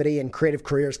creativity and creative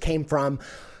careers came from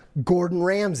Gordon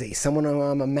Ramsay, someone who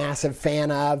I'm a massive fan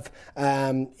of.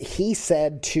 He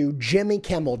said to Jimmy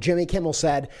Kimmel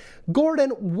said, "Gordon,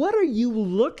 what are you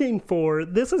looking for?"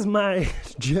 This is my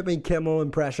Jimmy Kimmel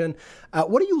impression.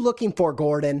 What are you looking for,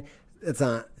 Gordon? It's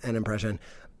not an impression.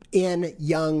 In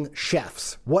young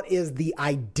chefs, what is the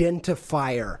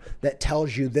identifier that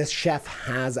tells you this chef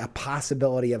has a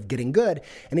possibility of getting good?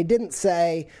 And he didn't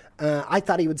say, I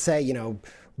thought he would say,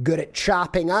 good at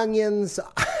chopping onions.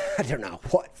 I don't know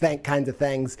what kinds of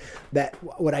things that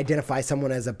would identify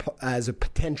someone as a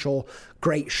potential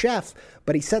great chef.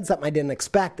 But he said something I didn't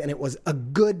expect, and it was a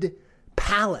good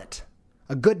palate,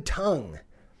 a good tongue,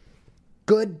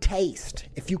 good taste.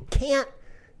 If you don't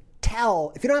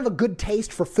have a good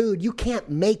taste for food, you can't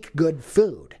make good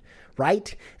food,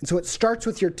 right? And so it starts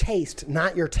with your taste,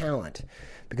 not your talent,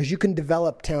 because you can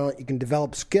develop talent, you can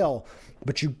develop skill,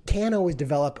 but you can't always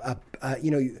develop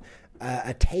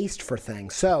a taste for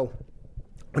things. So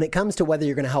when it comes to whether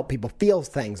you're going to help people feel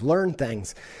things, learn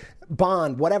things,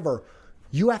 bond, whatever,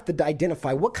 you have to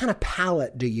identify what kind of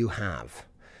palate do you have?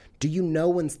 Do you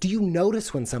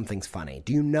notice when something's funny?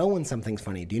 Do you know when something's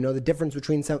funny? Do you know the difference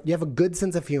between do you have a good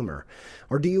sense of humor?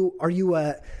 Or are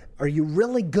you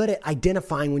really good at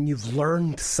identifying when you've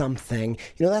learned something?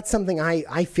 That's something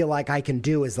I feel like I can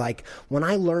do, is like when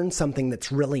I learn something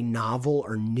that's really novel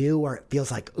or new, or it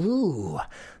feels like, ooh,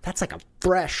 that's like a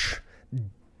fresh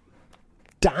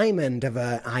diamond of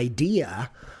an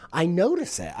idea. I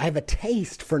notice it. I have a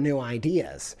taste for new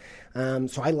ideas.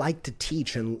 So I like to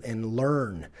teach and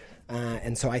learn.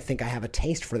 And so I think I have a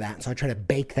taste for that. And so I try to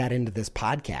bake that into this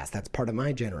podcast. That's part of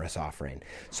my generous offering.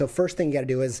 So first thing you got to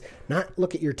do is not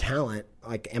look at your talent,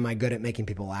 like, am I good at making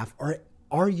people laugh? Or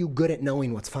are you good at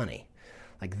knowing what's funny?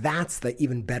 Like, that's the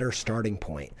even better starting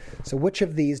point. So which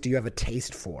of these do you have a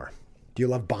taste for? Do you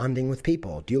love bonding with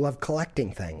people? Do you love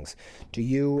collecting things? Do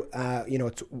you,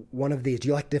 it's one of these. Do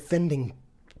you like defending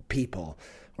people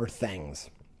or things?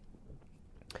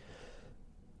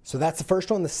 So that's the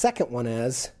first one. The second one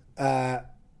is,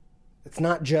 it's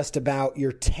not just about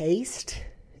your taste.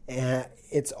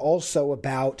 It's also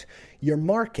about your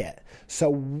market.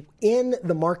 So in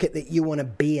the market that you want to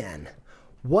be in,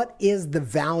 what is the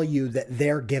value that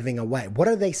they're giving away? What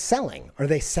are they selling? Are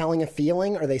they selling a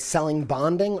feeling? Are they selling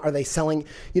bonding? Are they selling,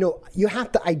 you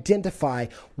have to identify,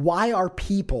 why are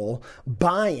people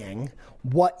buying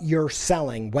what you're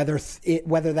selling,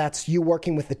 whether that's you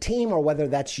working with the team or whether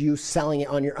that's you selling it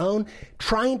on your own,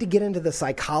 trying to get into the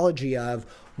psychology of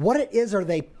what it is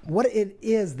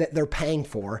that they're paying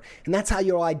for. And that's how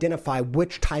you'll identify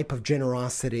which type of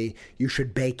generosity you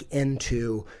should bake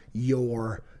into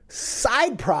your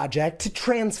side project to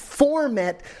transform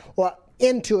it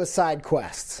into a side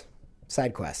quest.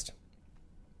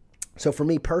 So for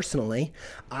me personally,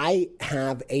 I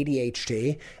have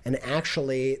ADHD, and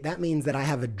actually that means that I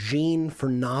have a gene for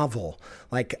novel.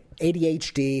 Like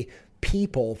ADHD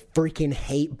people freaking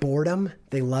hate boredom.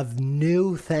 They love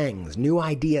new things, new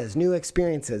ideas, new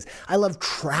experiences. I love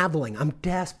traveling. I'm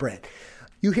desperate.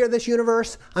 You hear this,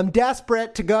 universe? I'm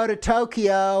desperate to go to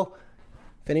Tokyo.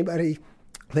 If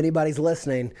anybody's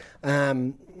listening,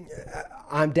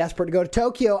 I'm desperate to go to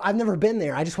Tokyo. I've never been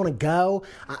there. I just want to go.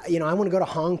 I want to go to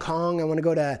Hong Kong. I want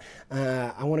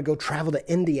to go travel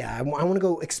to India. I want to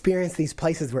go experience these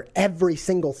places where every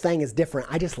single thing is different.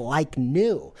 I just like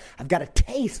new. I've got a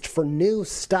taste for new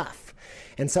stuff.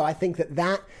 And so I think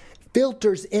that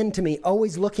filters into me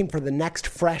always looking for the next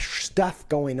fresh stuff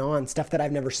going on, stuff that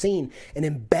I've never seen, and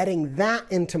embedding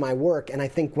that into my work. And I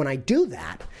think when I do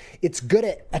that, it's good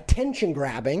at attention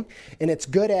grabbing, and it's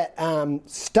good at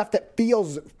stuff that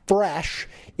feels fresh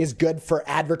is good for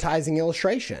advertising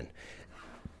illustration.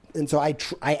 And so I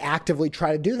actively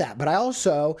try to do that. But I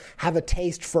also have a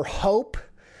taste for hope.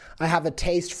 I have a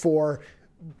taste for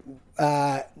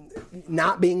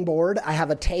not being bored. I have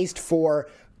a taste for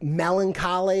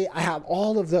melancholy. I have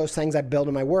all of those things I build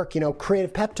in my work.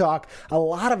 Creative Pep Talk, a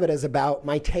lot of it is about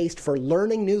my taste for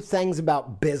learning new things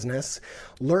about business,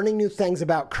 learning new things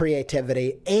about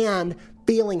creativity, and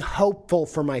feeling hopeful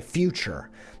for my future.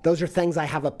 Those are things I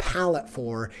have a palate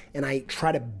for, and I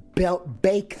try to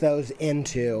bake those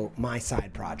into my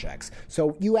side projects.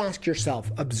 So you ask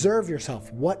yourself, observe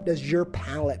yourself, what does your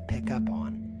palate pick up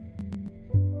on?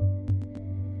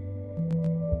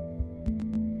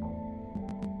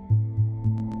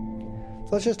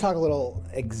 Let's just talk a little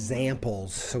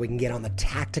examples so we can get on the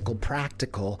tactical,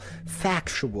 practical,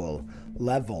 factual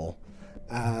level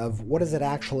of what does it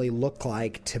actually look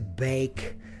like to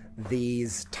bake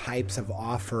these types of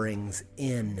offerings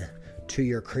in to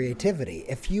your creativity.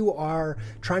 If you are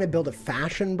trying to build a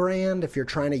fashion brand, if you're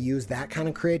trying to use that kind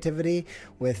of creativity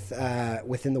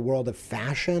within the world of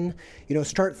fashion,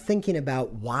 start thinking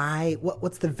about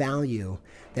what's the value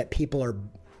that people are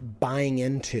buying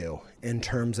into in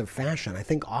terms of fashion. I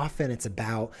think often it's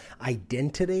about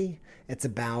identity. It's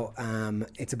about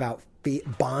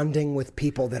bonding with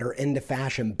people that are into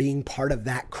fashion, being part of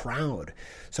that crowd.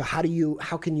 So how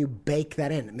can you bake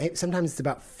that in? Maybe sometimes it's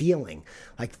about feeling,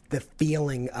 like the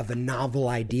feeling of a novel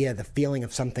idea, the feeling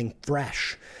of something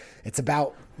fresh. It's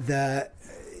about the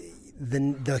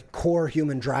core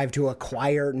human drive to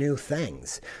acquire new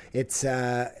things.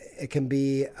 It can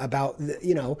be about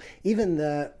even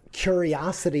the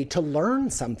curiosity to learn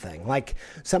something. Like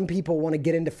some people want to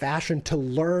get into fashion to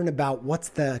learn about what's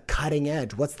the cutting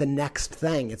edge, what's the next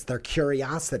thing. It's their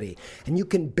curiosity. And you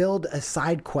can build a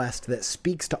side quest that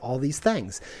speaks to all these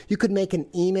things. You could make an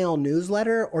email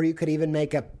newsletter, or you could even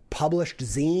make a published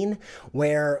zine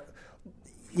where,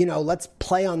 let's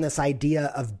play on this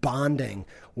idea of bonding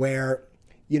where,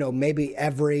 maybe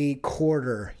every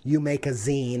quarter you make a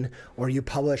zine or you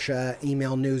publish a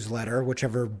email newsletter,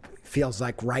 whichever feels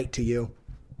like right to you,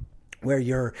 where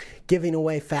you're giving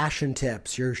away fashion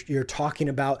tips. You're talking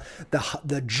about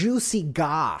the juicy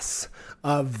goss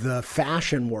of the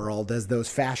fashion world, as those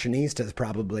fashionistas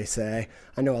probably say.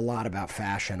 I know a lot about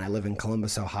fashion. I live in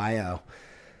Columbus, Ohio,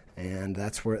 and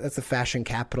that's the fashion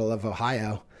capital of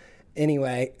Ohio.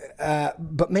 Anyway,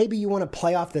 but maybe you want to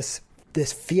play off this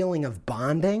feeling of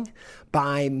bonding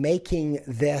by making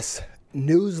this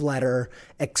newsletter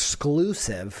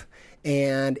exclusive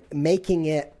and making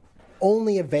it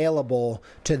only available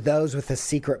to those with a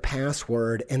secret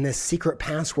password. And this secret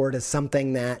password is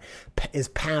something that is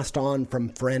passed on from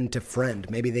friend to friend.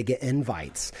 Maybe they get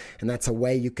invites, and that's a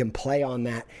way you can play on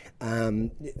that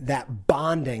that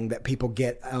bonding that people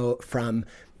get from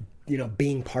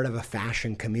being part of a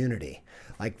fashion community.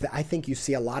 I think you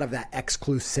see a lot of that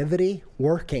exclusivity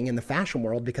working in the fashion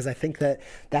world, because I think that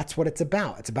that's what it's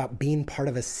about. It's about being part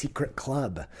of a secret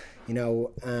club,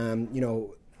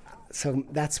 so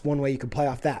that's one way you can play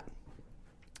off that.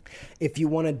 If you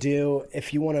want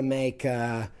to make,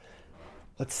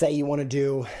 let's say you want to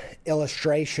do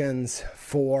illustrations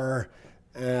for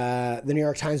the New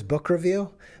York Times book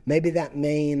review. Maybe that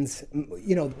means,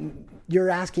 you're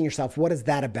asking yourself, what is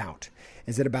that about?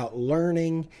 Is it about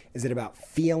learning? Is it about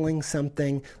feeling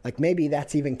something? Like maybe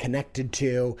that's even connected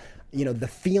to, the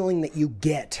feeling that you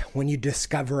get when you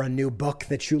discover a new book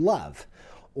that you love,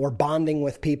 or bonding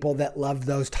with people that love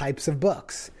those types of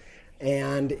books.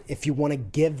 And if you want to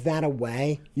give that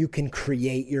away, you can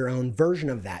create your own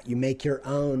version of that. You make your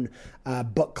own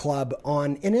book club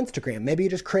on an Instagram. Maybe you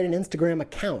just create an Instagram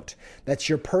account. That's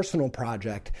your personal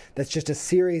project. That's just a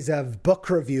series of book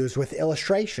reviews with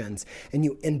illustrations.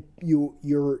 And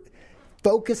you're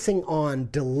focusing on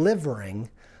delivering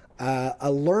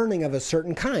a learning of a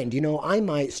certain kind.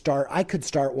 I could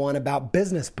start one about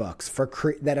business books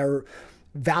that are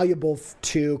valuable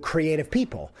to creative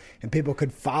people, and people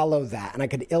could follow that, and I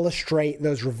could illustrate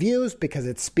those reviews because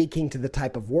it's speaking to the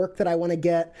type of work that I want to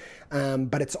get,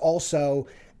 but it's also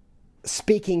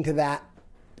speaking to that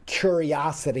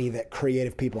curiosity that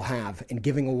creative people have, and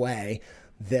giving away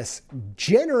this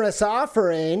generous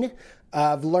offering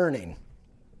of learning.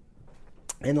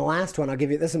 And the last one I'll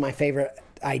give you, this is my favorite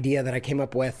idea that I came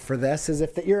up with for this, is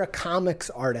if you're a comics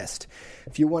artist,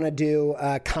 if you want to do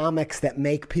comics that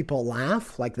make people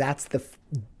laugh, like that's the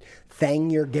thing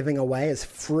you're giving away is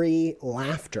free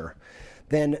laughter,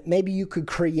 then maybe you could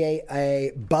create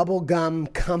a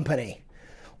bubblegum company,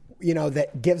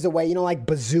 that gives away, like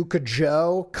Bazooka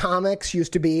Joe comics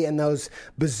used to be in those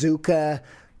bazooka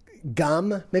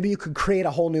gum. Maybe you could create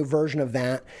a whole new version of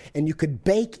that, and you could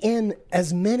bake in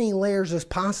as many layers as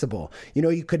possible.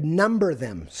 You could number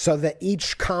them so that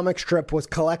each comic strip was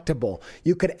collectible.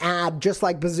 You could add, just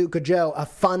like Bazooka Joe, a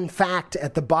fun fact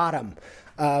at the bottom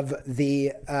of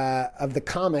the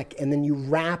comic, and then you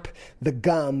wrap the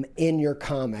gum in your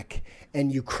comic,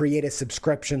 and you create a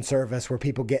subscription service where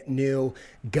people get new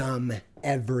gum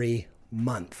every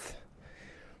month,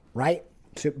 right?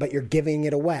 But you're giving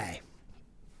it away.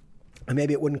 And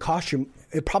maybe it wouldn't cost you,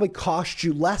 it probably cost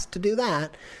you less to do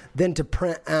that than to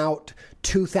print out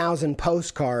 2,000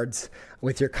 postcards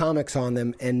with your comics on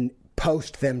them and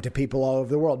post them to people all over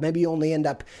the world. Maybe you only end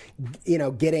up,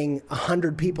 getting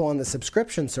 100 people on the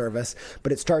subscription service,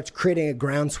 but it starts creating a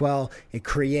groundswell. It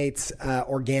creates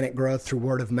organic growth through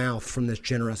word of mouth from this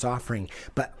generous offering.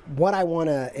 But what I want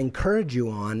to encourage you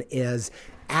on is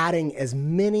adding as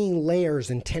many layers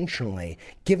intentionally,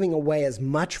 giving away as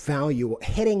much value,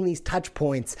 hitting these touch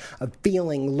points of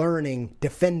feeling, learning,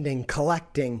 defending,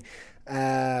 collecting,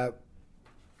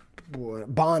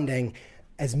 bonding,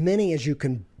 as many as you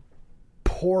can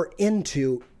pour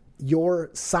into your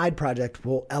side project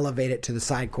will elevate it to the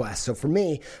side quest. So for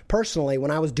me, personally,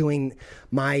 when I was doing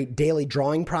my daily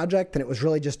drawing project, and it was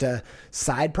really just a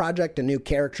side project, a new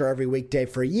character every weekday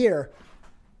for a year,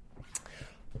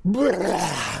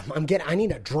 I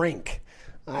need a drink.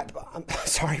 I'm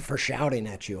sorry for shouting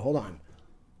at you. Hold on.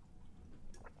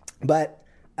 But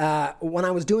when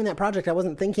I was doing that project, I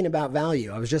wasn't thinking about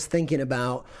value. I was just thinking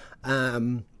about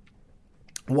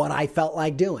what I felt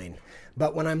like doing.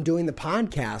 But when I'm doing the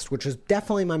podcast, which is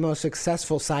definitely my most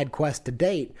successful side quest to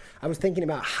date, I was thinking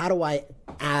about, how do I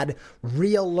add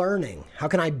real learning? How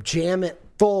can I jam it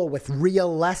full with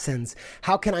real lessons?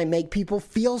 How can I make people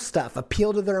feel stuff,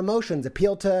 appeal to their emotions,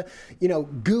 appeal to,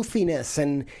 goofiness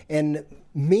and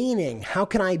meaning? How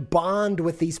can I bond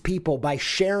with these people by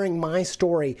sharing my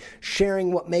story,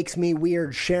 sharing what makes me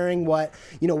weird, sharing what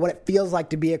it feels like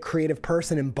to be a creative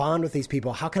person, and bond with these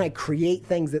people? How can I create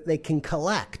things that they can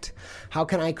collect? How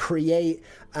can I create,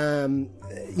 how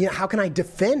can I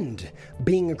defend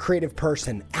being a creative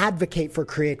person, advocate for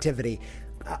creativity?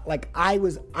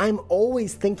 I'm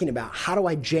always thinking about, how do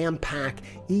I jam pack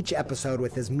each episode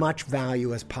with as much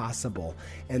value as possible?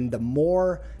 And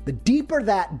the deeper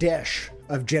that dish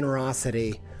of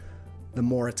generosity, the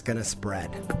more it's going to spread.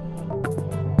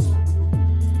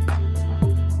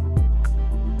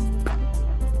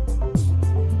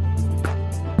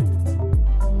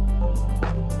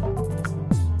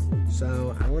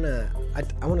 So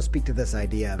I want to speak to this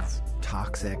idea of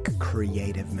toxic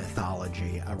creative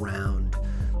mythology around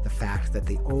the fact that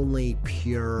the only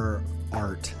pure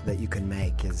art that you can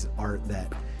make is art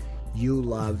that you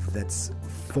love, that's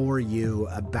for you,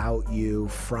 about you,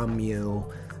 from you,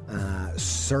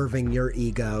 serving your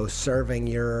ego, serving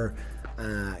your,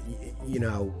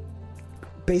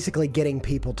 basically getting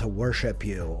people to worship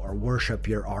you or worship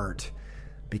your art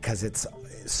because it's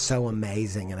so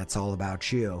amazing and it's all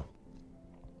about you.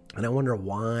 And I wonder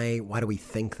why do we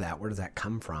think that? Where does that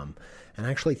come from? And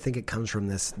I actually think it comes from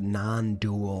this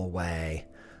non-dual way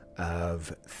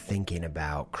of thinking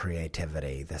about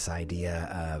creativity, this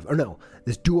idea of,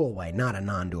 this dual way, not a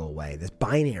non-dual way, this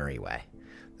binary way.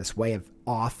 this way of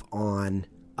off, on,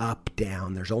 up,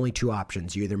 down. There's only two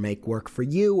options. You either make work for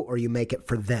you or you make it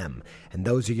for them. And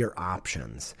those are your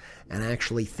options. And I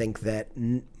actually think that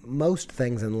most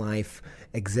things in life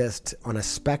exist on a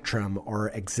spectrum or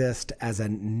exist as a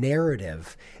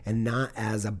narrative and not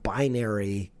as a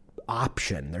binary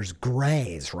option. There's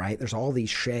grays, right? There's all these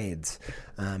shades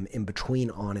in between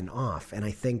on and off. And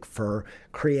I think for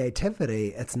creativity,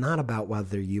 it's not about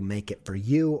whether you make it for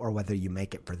you or whether you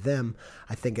make it for them.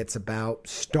 I think it's about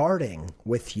starting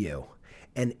with you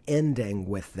and ending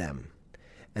with them.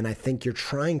 And I think you're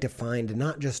trying to find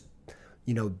not just,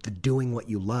 the doing what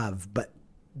you love, but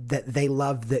that they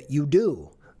love that you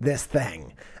do this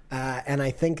thing. And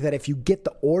I think that if you get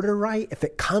the order right, if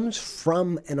it comes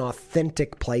from an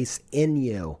authentic place in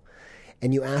you,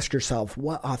 and you ask yourself,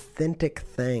 what authentic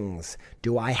things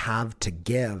do I have to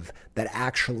give that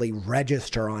actually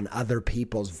register on other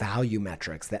people's value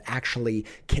metrics, that actually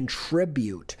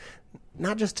contribute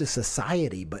not just to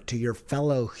society, but to your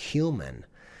fellow human,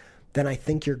 then I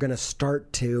think you're going to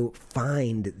start to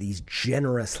find these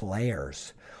generous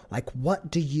layers. Like, what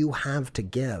do you have to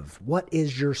give? What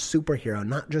is your superhero,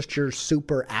 not just your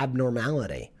super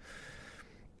abnormality?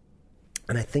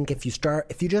 And I think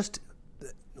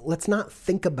let's not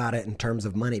think about it in terms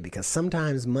of money, because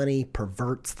sometimes money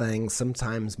perverts things.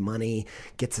 Sometimes money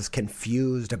gets us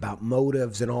confused about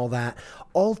motives and all that.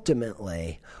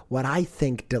 Ultimately, what I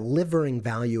think delivering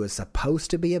value is supposed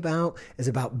to be about is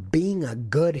about being a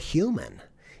good human.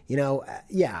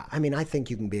 I think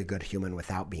you can be a good human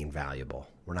without being valuable.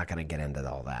 We're not going to get into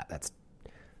all that. That's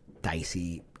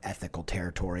dicey ethical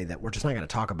territory that we're just not going to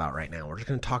talk about right now. We're just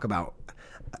going to talk about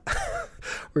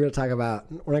we're not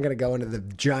going to go into the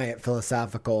giant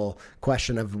philosophical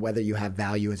question of whether you have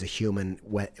value as a human,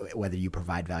 whether you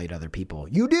provide value to other people.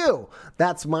 You do.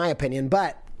 That's my opinion.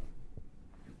 But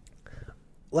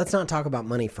let's not talk about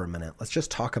money for a minute. Let's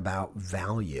just talk about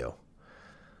value.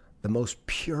 The most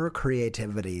pure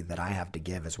creativity that I have to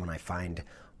give is when I find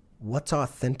what's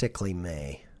authentically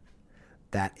me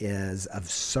that is of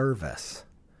service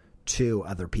to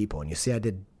other people. And you see, I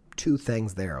did two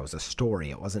things there. It was a story.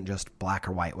 It wasn't just black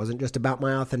or white. It wasn't just about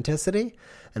my authenticity,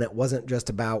 and it wasn't just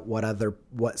about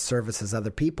what services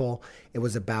other people. It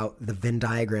was about the Venn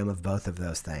diagram of both of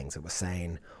those things. It was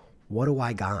saying, what do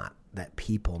I got that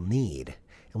people need?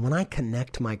 And when I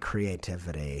connect my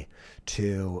creativity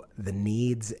to the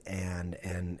needs and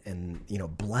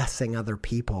blessing other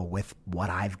people with what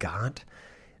I've got,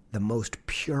 the most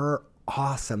pure,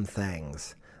 awesome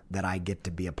things that I get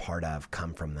to be a part of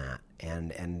come from that.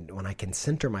 And when I can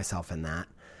center myself in that,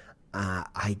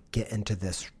 I get into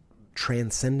this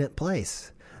transcendent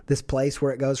place. This place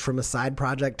where it goes from a side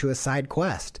project to a side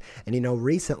quest. And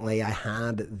recently I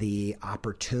had the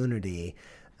opportunity,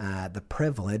 the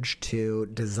privilege to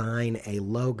design a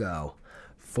logo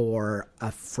for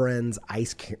a friend's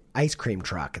ice cream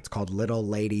truck. It's called Little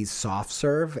Ladies Soft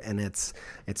Serve, and it's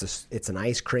an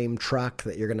ice cream truck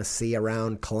that you're going to see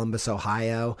around Columbus,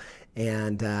 Ohio.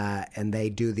 And they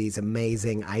do these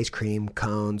amazing ice cream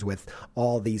cones with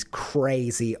all these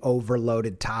crazy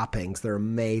overloaded toppings. They're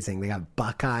amazing. They got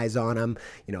Buckeyes on them,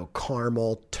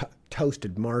 caramel,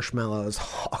 toasted marshmallows,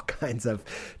 all kinds of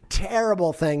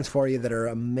terrible things for you that are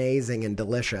amazing and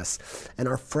delicious. And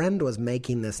our friend was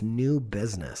making this new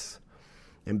business.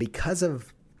 And because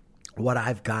of what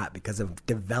I've got, because of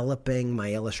developing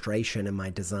my illustration and my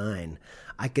design,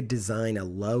 I could design a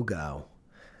logo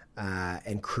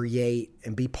and create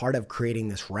and be part of creating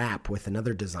this wrap with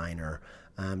another designer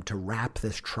to wrap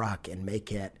this truck and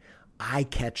make it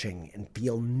eye-catching and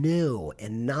feel new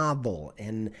and novel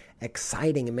and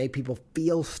exciting and make people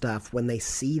feel stuff when they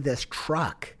see this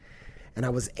truck. And I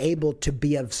was able to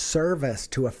be of service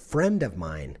to a friend of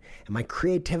mine. And my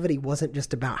creativity wasn't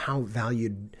just about how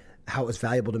it was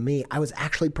valuable to me. I was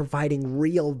actually providing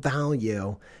real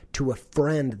value to a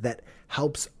friend that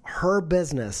helps her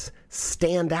business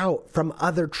stand out from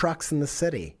other trucks in the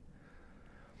city.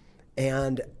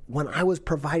 And when I was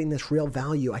providing this real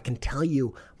value, I can tell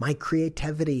you my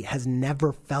creativity has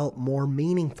never felt more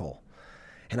meaningful.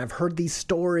 And I've heard these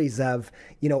stories of,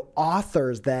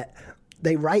 authors that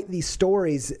they write these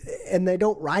stories and they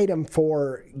don't write them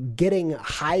for getting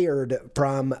hired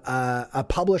from a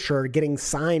publisher, getting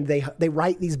signed. They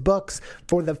write these books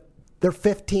for their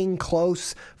 15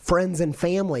 close friends and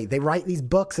family. They write these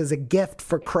books as a gift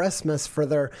for Christmas for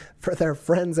their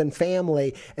friends and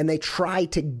family, and they try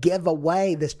to give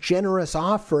away this generous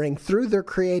offering through their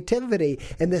creativity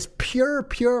in this pure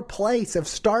place of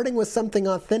starting with something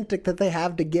authentic that they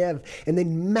have to give, and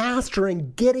then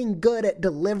mastering, getting good at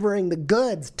delivering the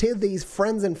goods to these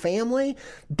friends and family.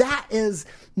 That is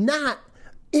not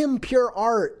impure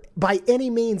art by any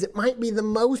means. It might be the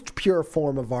most pure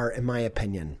form of art, in my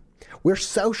opinion. We're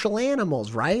social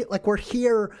animals, right? Like, we're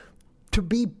here to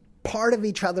be part of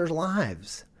each other's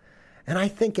lives. And I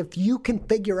think if you can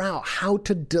figure out how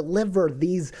to deliver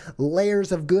these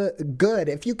layers of good,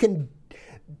 if you can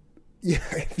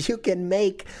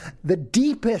make the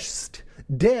deepest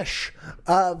dish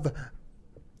of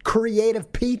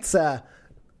creative pizza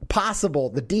possible,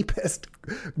 the deepest,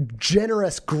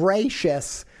 generous,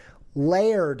 gracious,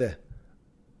 layered,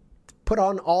 put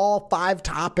on all 5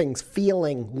 toppings,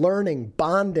 feeling, learning,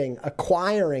 bonding,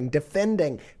 acquiring,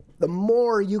 defending. The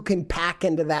more you can pack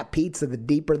into that pizza, the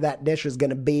deeper that dish is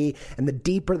going to be, and the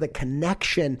deeper the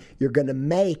connection you're going to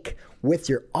make with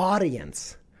your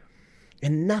audience.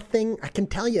 And nothing, I can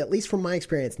tell you, at least from my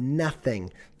experience,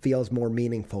 nothing feels more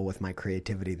meaningful with my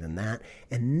creativity than that.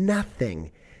 And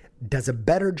nothing does a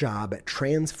better job at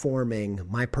transforming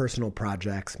my personal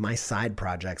projects, my side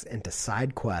projects, into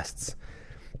side quests.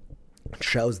 It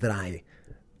shows that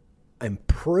I'm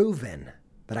proven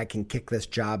that I can kick this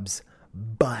job's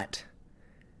butt,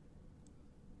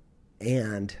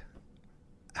 and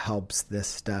helps this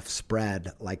stuff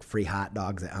spread like free hot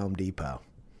dogs at Home Depot.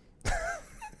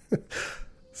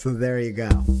 So there you go.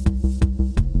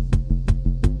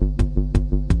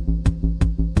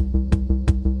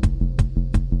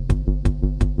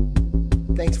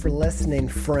 Thanks for listening,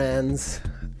 friends.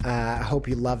 I hope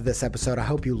you loved this episode. I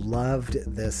hope you loved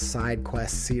this side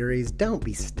quest series. Don't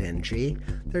be stingy.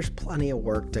 There's plenty of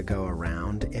work to go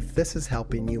around. If this is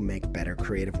helping you make better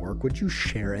creative work, would you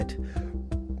share it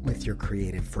with your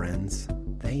creative friends?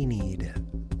 They need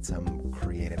some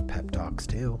creative pep talks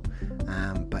too.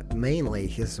 But mainly,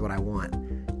 this is what I want.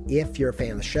 If you're a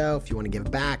fan of the show, if you want to give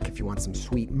back, if you want some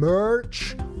sweet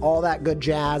merch, all that good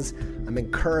jazz, I'm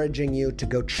encouraging you to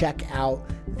go check out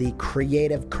the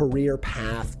Creative Career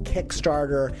Path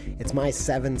Kickstarter. It's my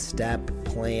 7-step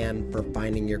plan for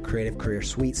finding your creative career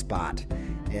sweet spot.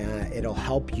 It'll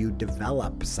help you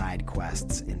develop side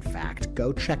quests, in fact.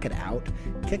 Go check it out,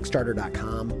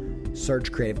 kickstarter.com,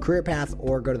 search Creative Career Path,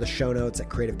 or go to the show notes at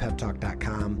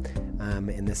creativepeptalk.com.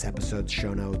 In this episode's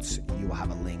show notes, you will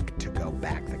have a link to go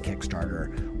back the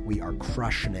Kickstarter. We are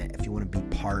crushing it. If you want to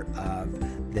be part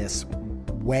of this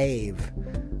wave,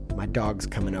 my dog's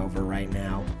coming over right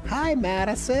now. Hi,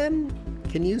 Madison.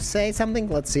 Can you say something?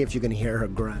 Let's see if you can hear her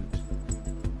grunt.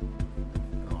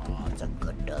 Oh, it's a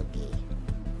good doggy.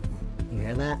 You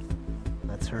hear that?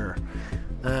 That's her.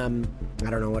 I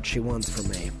don't know what she wants from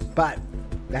me, but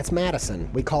that's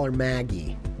Madison. We call her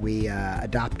Maggie. We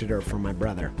adopted her from my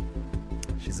brother.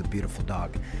 She's a beautiful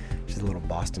dog. She's a little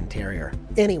Boston Terrier.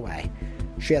 Anyway,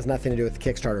 she has nothing to do with the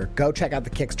Kickstarter. Go check out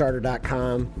the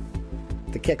Kickstarter.com.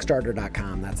 The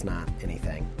Kickstarter.com, that's not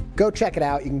anything. Go check it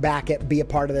out. You can back it, be a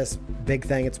part of this big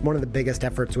thing. It's one of the biggest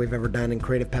efforts we've ever done in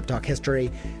Creative Pep Talk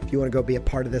history. If you want to go be a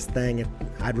part of this thing,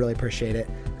 I'd really appreciate it.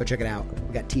 Go check it out.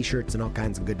 We got t-shirts and all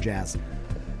kinds of good jazz.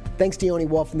 Thanks to Yoni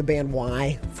Wolf and the band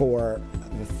Y for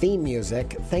the theme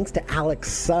music. Thanks to Alex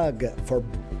Sugg for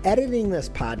editing this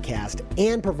podcast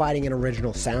and providing an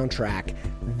original soundtrack.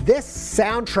 This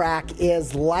soundtrack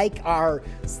is like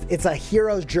it's a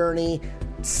hero's journey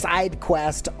side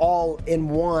quest all in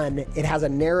one. It has a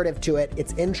narrative to it.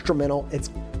 It's instrumental. It's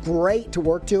great to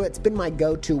work to. It's been my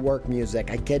go-to work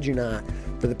music, I kid you not,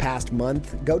 for the past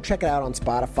month. Go check it out on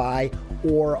Spotify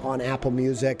or on Apple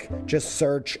Music. Just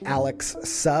search Alex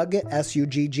Sugg,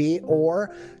 S-U-G-G,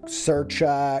 or search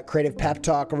Creative Pep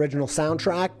Talk Original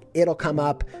Soundtrack. It'll come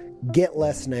up. Get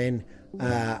listening.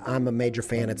 I'm a major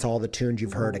fan. It's all the tunes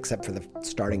you've heard except for the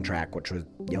starting track, which was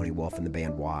Yoni Wolf and the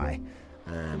band Y.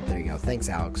 There you go. Thanks,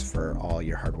 Alex, for all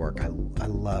your hard work. I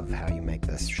love how you make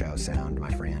this show sound, my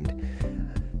friend.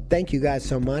 Thank you guys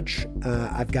so much.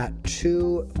 I've got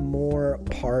 2 more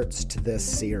parts to this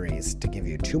series to give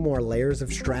you, 2 more layers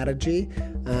of strategy.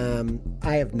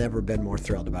 I have never been more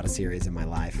thrilled about a series in my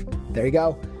life. There you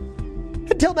go.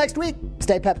 Until next week,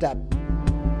 stay pepped up.